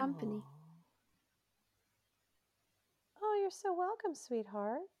giving me company. Oh, oh, you're so welcome,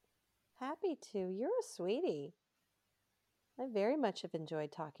 sweetheart. Happy to. You're a sweetie. I very much have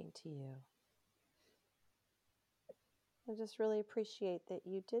enjoyed talking to you. I just really appreciate that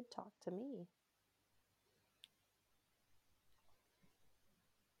you did talk to me.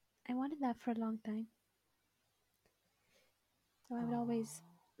 I wanted that for a long time, so I would always Oh,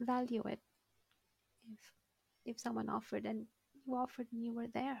 value it if someone offered and you offered and you were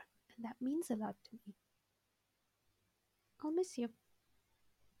there, and that means a lot to me. I'll miss you.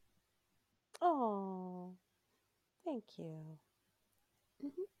 oh, thank you.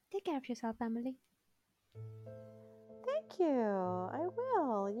 Take care of yourself, Emily. Thank you. I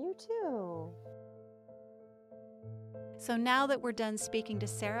will. You too. So now that we're done speaking to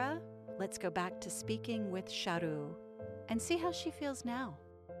Sarah, let's go back to speaking with SHAROO and see how she feels now.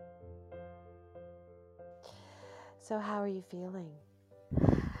 So, how are you feeling?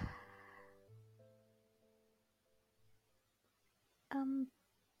 um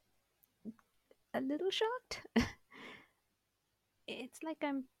a little shocked. It's like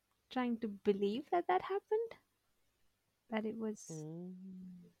I'm trying to believe that that happened, that it was Mm,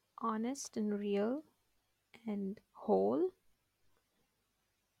 honest and real and whole,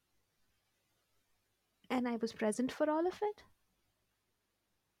 and I was present for all of it.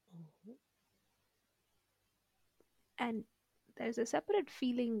 mhm. And there's a separate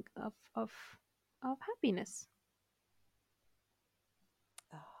feeling of happiness.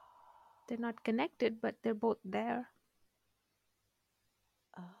 Oh, They're not connected, but they're both there.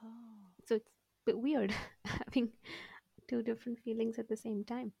 oh, So it's a bit weird having two different feelings at the same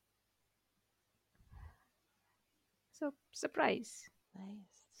time. So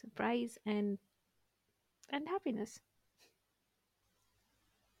nice. surprise and happiness.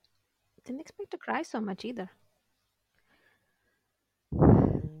 Didn't expect to cry so much either.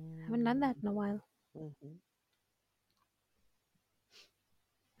 Haven't done that Mm, in a while. mhm.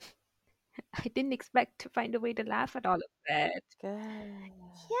 I didn't expect to find a way to laugh at all of that. Good.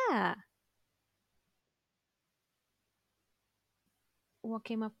 Yeah. What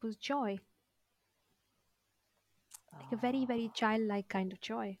came up was joy, like a very, very Oh, childlike kind of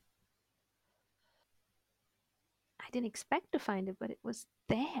joy. I didn't expect to find it, but it was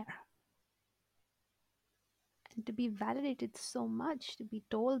there. And to be validated so much, to be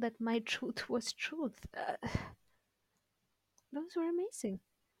told that my truth was truth, those were amazing.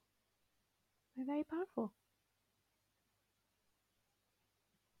 They're very powerful.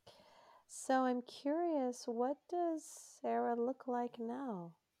 so I'm curious, what does Sarah look like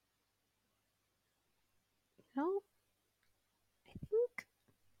now? You know, I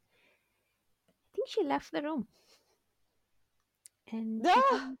think she left the room and she Ah!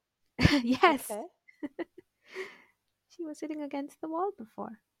 found. Yes, Okay. she was sitting against the wall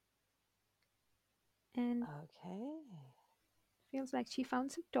before, and Okay. feels like she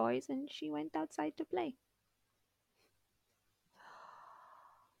found some toys and she went outside to play.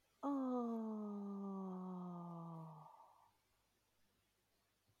 Oh.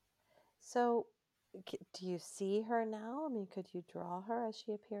 So, do you see her now? I mean, could you draw her as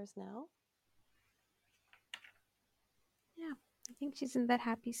she appears now? Yeah, I think she's in that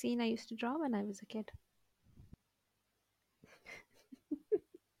happy scene I used to draw when I was a kid.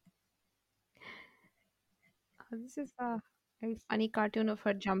 This is a very funny cartoon of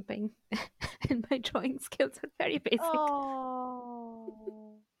her jumping, and my drawing skills are very basic.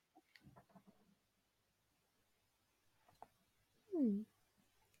 Oh.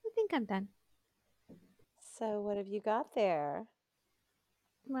 I think I'm done. So, what have you got there?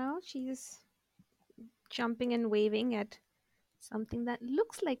 Well, she's jumping and waving at something that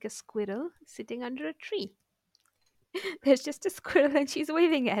looks like a squirrel sitting under a tree. There's just a squirrel and she's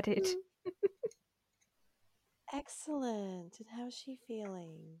waving at it. Hmm. Excellent. And how's she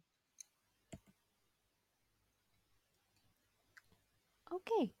feeling?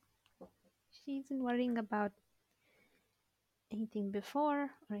 Okay. She isn't worrying about anything before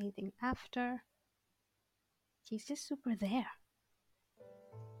or anything after. She's just super there.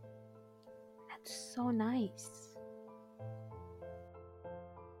 That's so nice.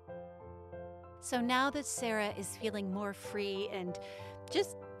 So now that Sarah is feeling more free and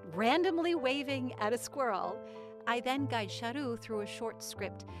just randomly waving at a squirrel, I then guide Sharu through a short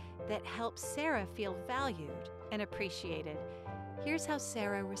script that helps Sarah feel valued and appreciated. Here's how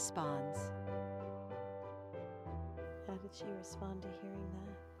Sarah responds. How did she respond to hearing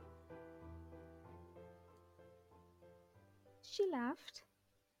that? She laughed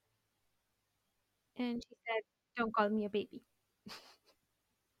and she said, "Don't call me a baby."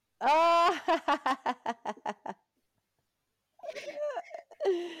 Oh,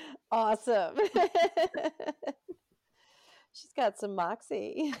 awesome. She's got some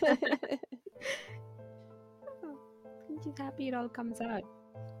moxie. Oh, and she's happy it all comes out.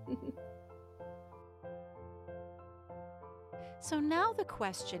 So now the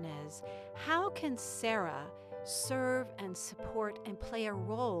question is, how can Sarah serve and support and play a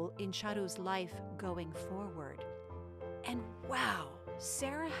role in Sharu's life going forward? And wow,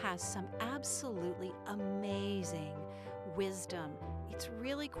 Sarah has some absolutely amazing wisdom. It's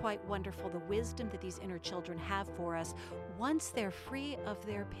really quite wonderful, the wisdom that these inner children have for us once they're free of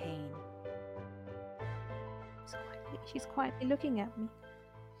their pain. She's quietly looking at me.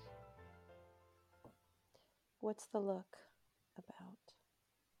 What's the look about?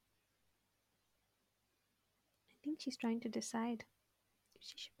 I think she's trying to decide if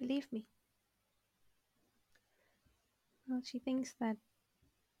she should believe me. Well, she thinks that,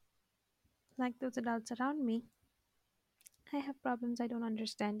 like those adults around me, I have problems I don't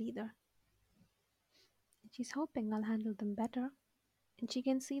understand either. And she's hoping I'll handle them better, and she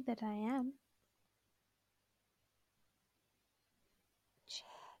can see that I am. She,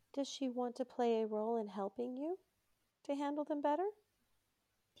 Does she want to play a role in helping you to handle them better?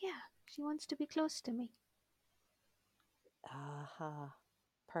 yeah, she wants to be close to me Aha,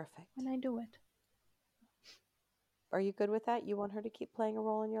 perfect. when I do it. Are you good with that? You want her to keep playing a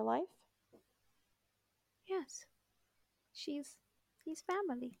role in your life? Yes, she's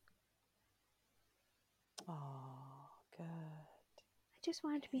family. Oh, good. I just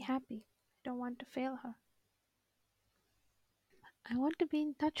want her to be Okay. happy. I don't want to fail her. I want to be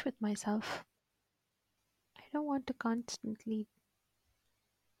in touch with myself. I don't want to constantly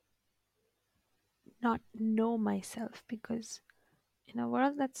not know myself because in a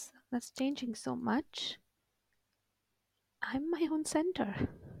world that's changing so much, I'm my own center.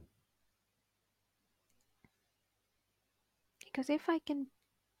 Because if I can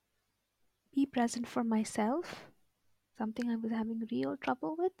be present for myself, something I was having real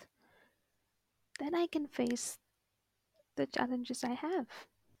trouble with, then I can face the challenges I have.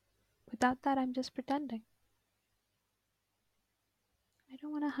 Without that, I'm just pretending. I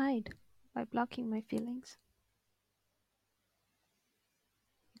don't want to hide by blocking my feelings.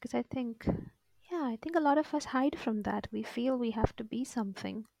 Because I think a lot of us hide from that. We feel we have to be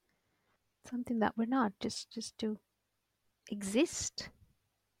something that we're not, just to exist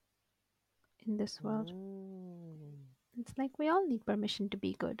in this world. Mm. It's like we all need permission to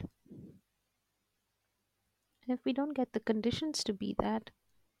be good. And if we don't get the conditions to be that,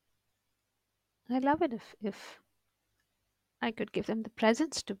 I love it if I could give them the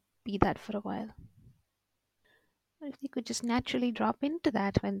presence to be that for a while. Or if they could just naturally drop into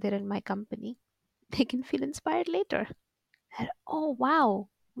that when they're in my company, they can feel inspired later. And, oh wow,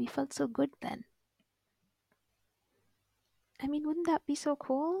 we felt so good then. I mean, wouldn't that be so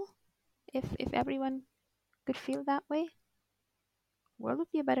cool if everyone could feel that way? World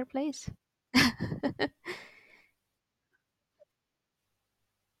would be a better place.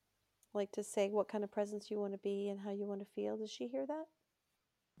 Like to say what kind of presence you want to be and how you want to feel. Does she hear that?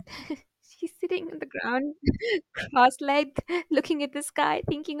 She's sitting on the ground, cross-legged, looking at the sky,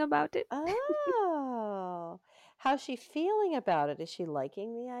 thinking about it. Oh, how's she feeling about it? Is she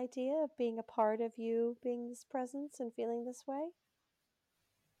liking the idea of being a part of you, being this presence and feeling this way?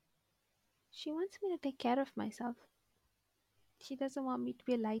 She wants me to take care of myself. She doesn't want me to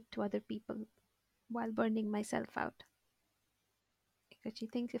be a light to other people while burning myself out. Because she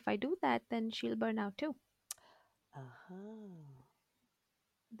thinks if I do that, then she'll burn out too. Uh-huh.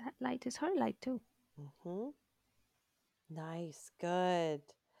 That light is her light too. Mm-hmm. Nice, good.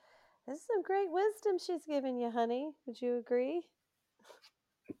 This is some great wisdom she's given you, honey. Would you agree?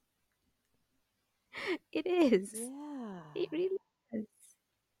 It is. Yeah. It really is.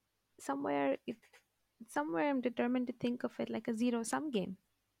 Somewhere, somewhere I'm determined to think of it like a zero-sum game.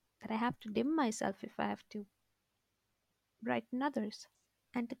 That I have to dim myself if I have to brighten others.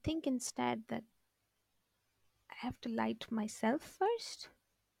 And to think instead that I have to light myself first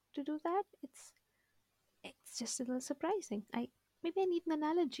to do that, it's just a little surprising. Maybe I need an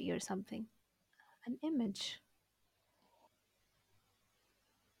analogy or something, an image.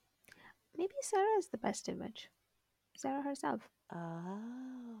 Maybe Sarah is the best image. Sarah herself,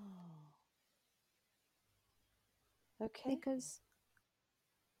 Oh. Okay. because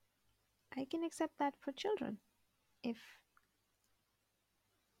I can accept that for children.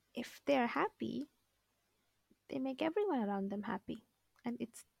 If they're happy, they make everyone around them happy, and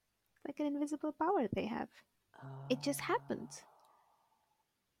it's like an invisible power they have. It just Oh. happens,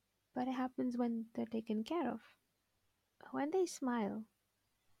 but it happens when they're taken care of. When they smile,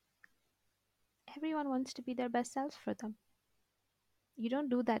 everyone wants to be their best selves for them. You don't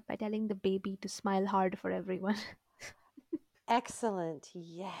do that by telling the baby to smile hard for everyone. Excellent.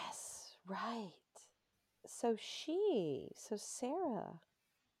 Yes. Right. So Sarah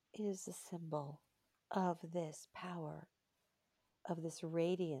is a symbol of this power, of this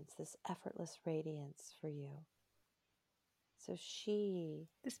radiance, this effortless radiance for you. So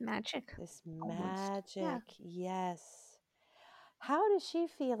This magic, this almost. Yeah. magic, yes. How does she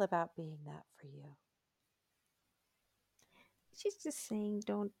feel about being that for you? She's just saying,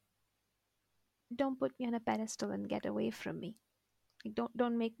 don't put me on a pedestal and get away from me. Like,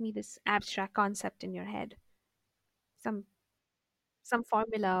 don't make me this abstract concept in your head. Some some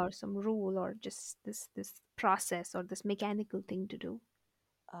formula or some rule or just this process or this mechanical thing to do.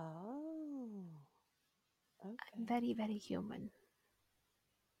 Oh, I'm okay. very, very human.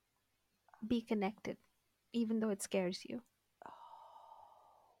 Be connected, even though it scares you. Oh,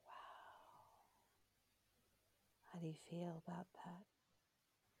 wow. How do you feel about that?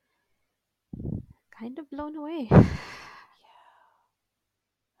 Kind of blown away. Yeah,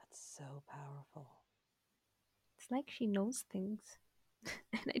 that's so powerful. It's like she knows things,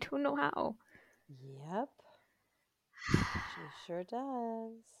 and I don't know how. Yep, she sure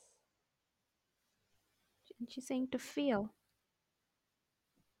does. And she's saying to feel.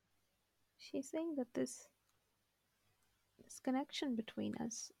 She's saying that this connection between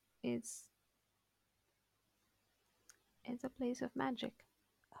us is is a place of magic,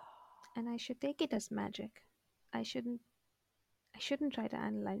 and I should take it as magic. I shouldn't I shouldn't try to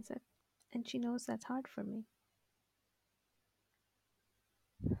analyze it. And she knows that's hard for me,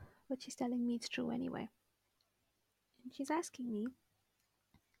 but she's telling me it's true anyway. And she's asking me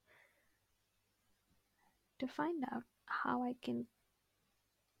to find out how I can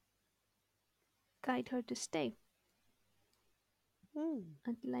guide her to stay Hmm.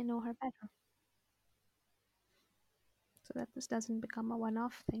 until I know her better, so that this doesn't become a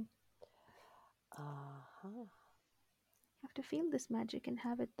one-off thing. Uh-huh. I have to feel this magic and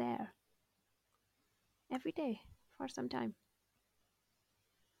have it there every day for some time,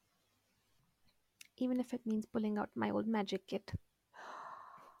 even if it means pulling out my old magic kit.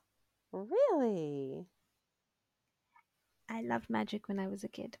 Really? I loved magic when I was a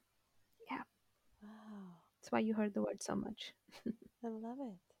kid. Yeah, Wow. that's why you heard the word so much. I love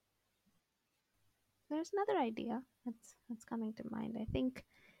it. There's another idea that's coming to mind. I think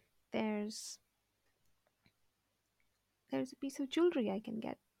there's there's a piece of jewelry I can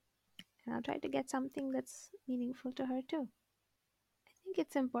get, and I'll try to get something that's meaningful to her too. I think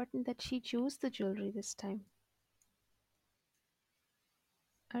it's important that she choose the jewelry this time.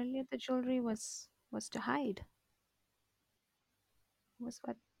 Earlier, the jewelry was to hide, was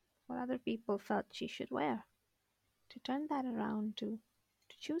what other people felt she should wear. To turn that around to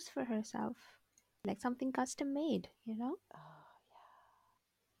choose for herself, like something custom made, you know? Oh,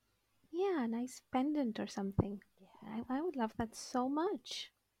 Yeah, a nice pendant or something. yeah, I would love that so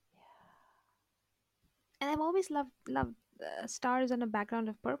much. yeah, And I've always loved stars on a background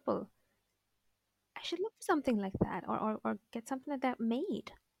of purple. I should look for something like that, or get something like that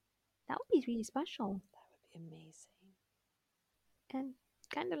made. That would be really special. That would be amazing. And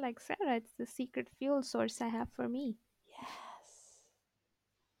kind of like Sarah, it's the secret fuel source I have for me. Yes.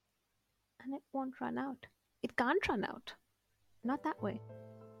 And it won't run out. It can't run out. Not that way.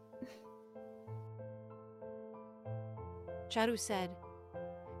 Charu said,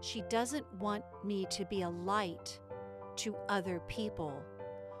 she doesn't want me to be a light to other people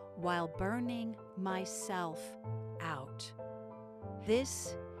while burning myself out.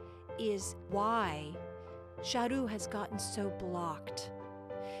 This is why Charu has gotten so blocked,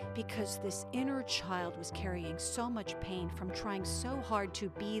 because this inner child was carrying so much pain from trying so hard to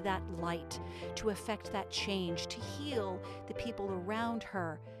be that light, to affect that change, to heal the people around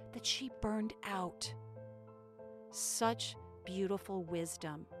her, that she burned out. Such beautiful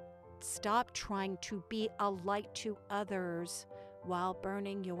wisdom. Stop trying to be a light to others while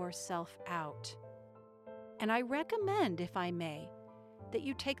burning yourself out. And I recommend, if I may, that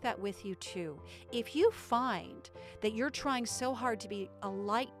you take that with you too. If you find that you're trying so hard to be a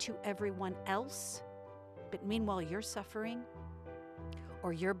light to everyone else, but meanwhile you're suffering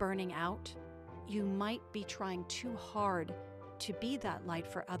or you're burning out, you might be trying too hard to be that light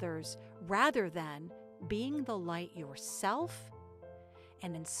for others rather than being the light yourself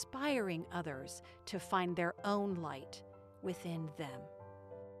and inspiring others to find their own light within them.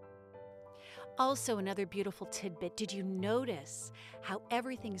 Also, another beautiful tidbit. Did you notice how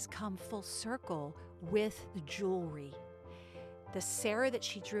everything's come full circle with the jewelry? The Sarah that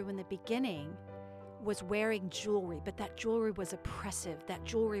she drew in the beginning was wearing jewelry, but that jewelry was oppressive. That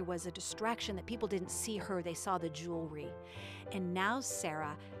jewelry was a distraction, that people didn't see her, they saw the jewelry. And now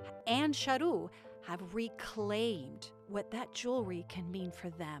Sarah and SHAROO have reclaimed what that jewelry can mean for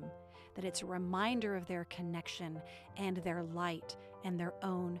them, that it's a reminder of their connection and their light and their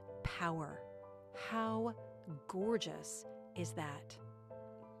own power. How gorgeous is that?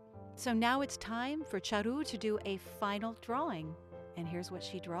 So now it's time for SHAROO to do a final drawing. And here's what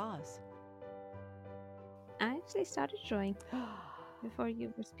she draws. I actually started drawing before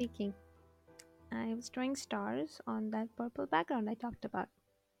you were speaking. I was drawing stars on that purple background I talked about.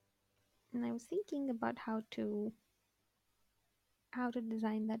 And I was thinking about how to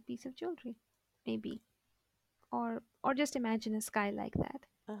design that piece of jewelry, maybe. Or just imagine a sky like that.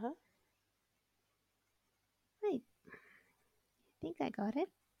 Uh-huh. Right. I think I got it.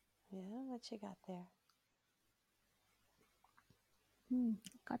 Yeah, what you got there?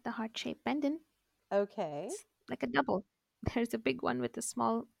 Got the heart-shaped pendant. Okay. It's like a double. There's a big one with a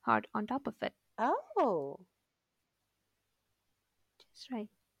small heart on top of it. Oh. Just right.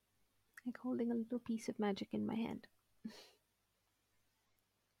 Like holding a little piece of magic in my hand. It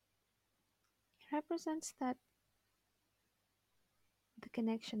represents that the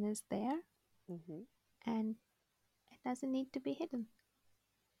connection is there Mm-hmm. and it doesn't need to be hidden.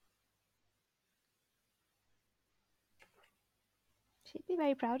 She'd be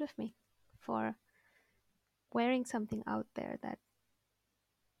very proud of me for wearing something out there that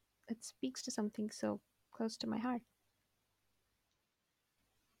speaks to something so close to my heart.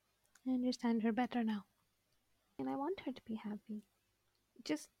 I understand her better now. And I want her to be happy.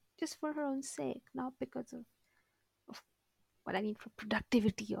 Just just for her own sake, not because of what I need for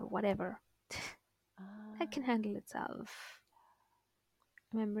productivity or whatever. That can handle itself.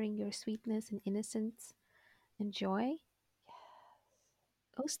 Remembering your sweetness and innocence and joy,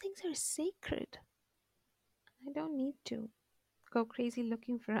 those things are sacred. I don't need to go crazy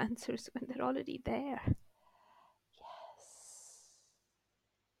looking for answers when they're already there. Yes.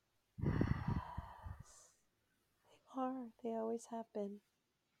 They are. They always have been.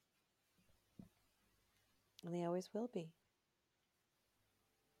 And they always will be.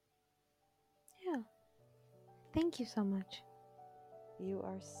 Yeah. Thank you so much. You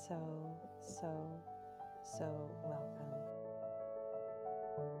are so, so, so welcome.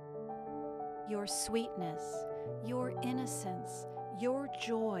 Your sweetness, your innocence, your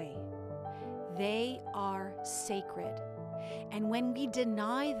joy, they are sacred. And when we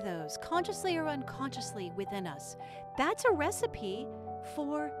deny those, consciously or unconsciously within us, that's a recipe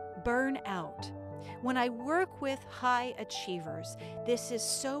for burnout. When I work with high achievers, this is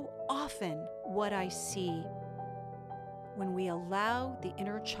so often what I see. When we allow the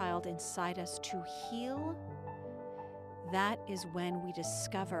inner child inside us to heal, that is when we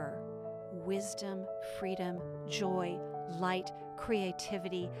discover wisdom, freedom, joy, light,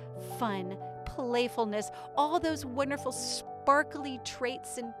 creativity, fun, playfulness, all those wonderful sparkly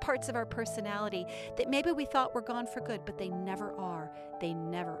traits and parts of our personality that maybe we thought were gone for good, but they never are. They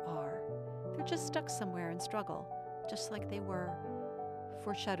never are. They're just stuck somewhere in struggle, just like they were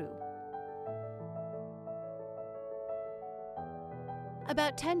for SHAROO.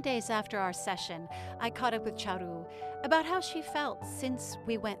 About 10 days after our session, I caught up with SHAROO about how she felt since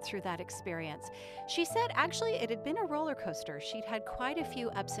we went through that experience. She said actually it had been a roller coaster. She'd had quite a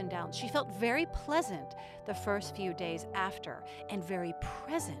few ups and downs. She felt very pleasant the first few days after, and very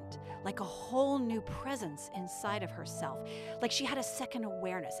present, like a whole new presence inside of herself, like she had a second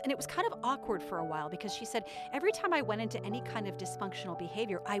awareness. And it was kind of awkward for a while because she said every time I went into any kind of dysfunctional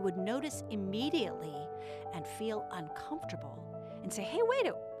behavior, I would notice immediately and feel uncomfortable and say, hey, wait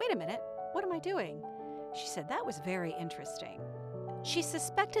a minute, what am I doing? She said that was very interesting. She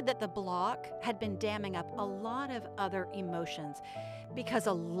suspected that the block had been damming up a lot of other emotions because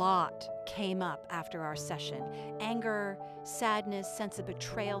a lot came up after our session. Anger, sadness, sense of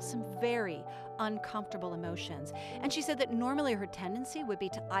betrayal, some very uncomfortable emotions. And she said that normally her tendency would be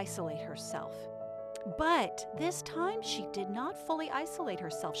to isolate herself. But this time, she did not fully isolate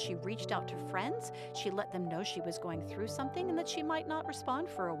herself. She reached out to friends. She let them know she was going through something and that she might not respond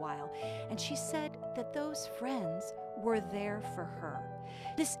for a while. And she said that those friends were there for her.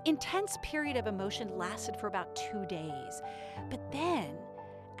 This intense period of emotion lasted for about 2 days. But then,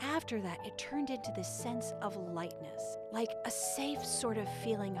 after that, it turned into this sense of lightness, like a safe sort of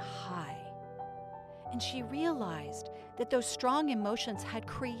feeling high. And she realized that those strong emotions had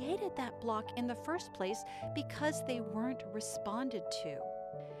created that block in the first place because they weren't responded to.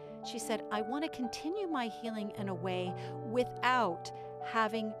 She said, I want to continue my healing in a way without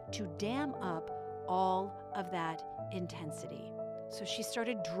having to dam up all of that intensity. So she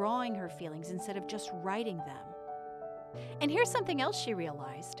started drawing her feelings instead of just writing them. And here's something else she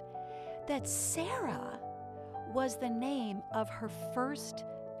realized, that Sarah was the name of her first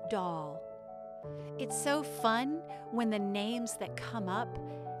doll. It's so fun when the names that come up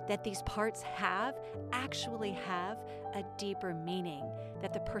that these parts have actually have a deeper meaning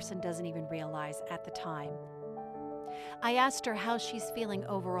that the person doesn't even realize at the time. I asked her how she's feeling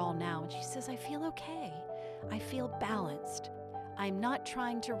overall now, and she says, I feel okay. I feel balanced. I'm not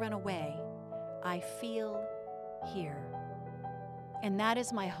trying to run away. I feel here. And that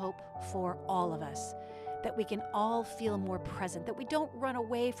is my hope for all of us, that we can all feel more present, that we don't run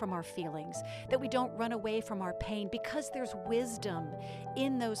away from our feelings, that we don't run away from our pain, because there's wisdom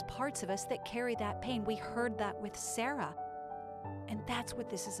in those parts of us that carry that pain. We heard that with Sarah. And that's what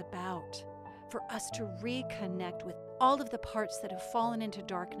this is about, for us to reconnect with all of the parts that have fallen into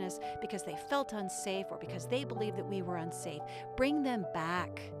darkness because they felt unsafe or because they believed that we were unsafe. Bring them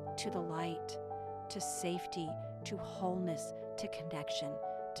back to the light, to safety, to wholeness, to connection,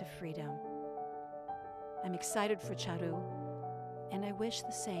 to freedom. I'm excited for SHAROO, and I wish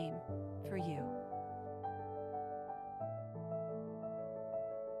the same for you.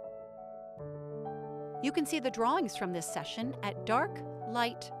 You can see the drawings from this session at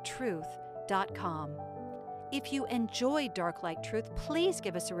darklighttruth.com. If you enjoy Dark Light Truth, please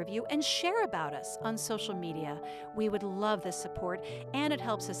give us a review and share about us on social media. We would love the support, and it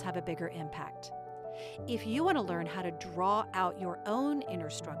helps us have a bigger impact. If you want to learn how to draw out your own inner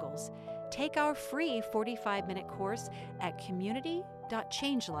struggles, take our free 45-minute course at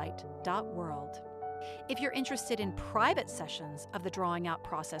community.changelight.world. If you're interested in private sessions of the drawing out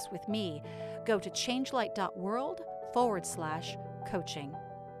process with me, go to changelight.world/coaching.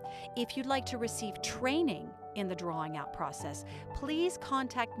 If you'd like to receive training in the drawing out process, please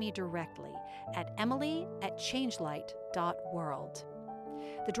contact me directly at emily@changelight.world.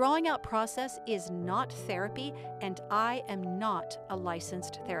 The drawing out process is not therapy, and I am not a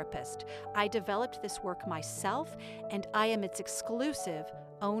licensed therapist. I developed this work myself, and I am its exclusive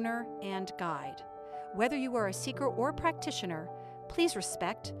owner and guide. Whether you are a seeker or practitioner, please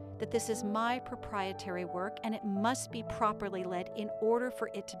respect that this is my proprietary work, and it must be properly led in order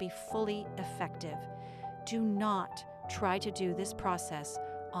for it to be fully effective. Do not try to do this process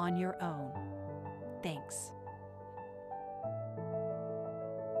on your own. Thanks.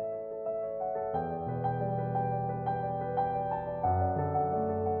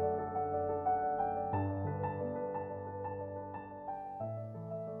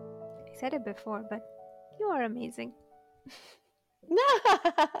 I said it before, but you are amazing.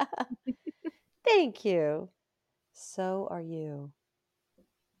 Thank you. So are you.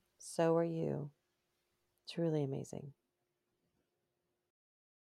 So are you. Truly amazing.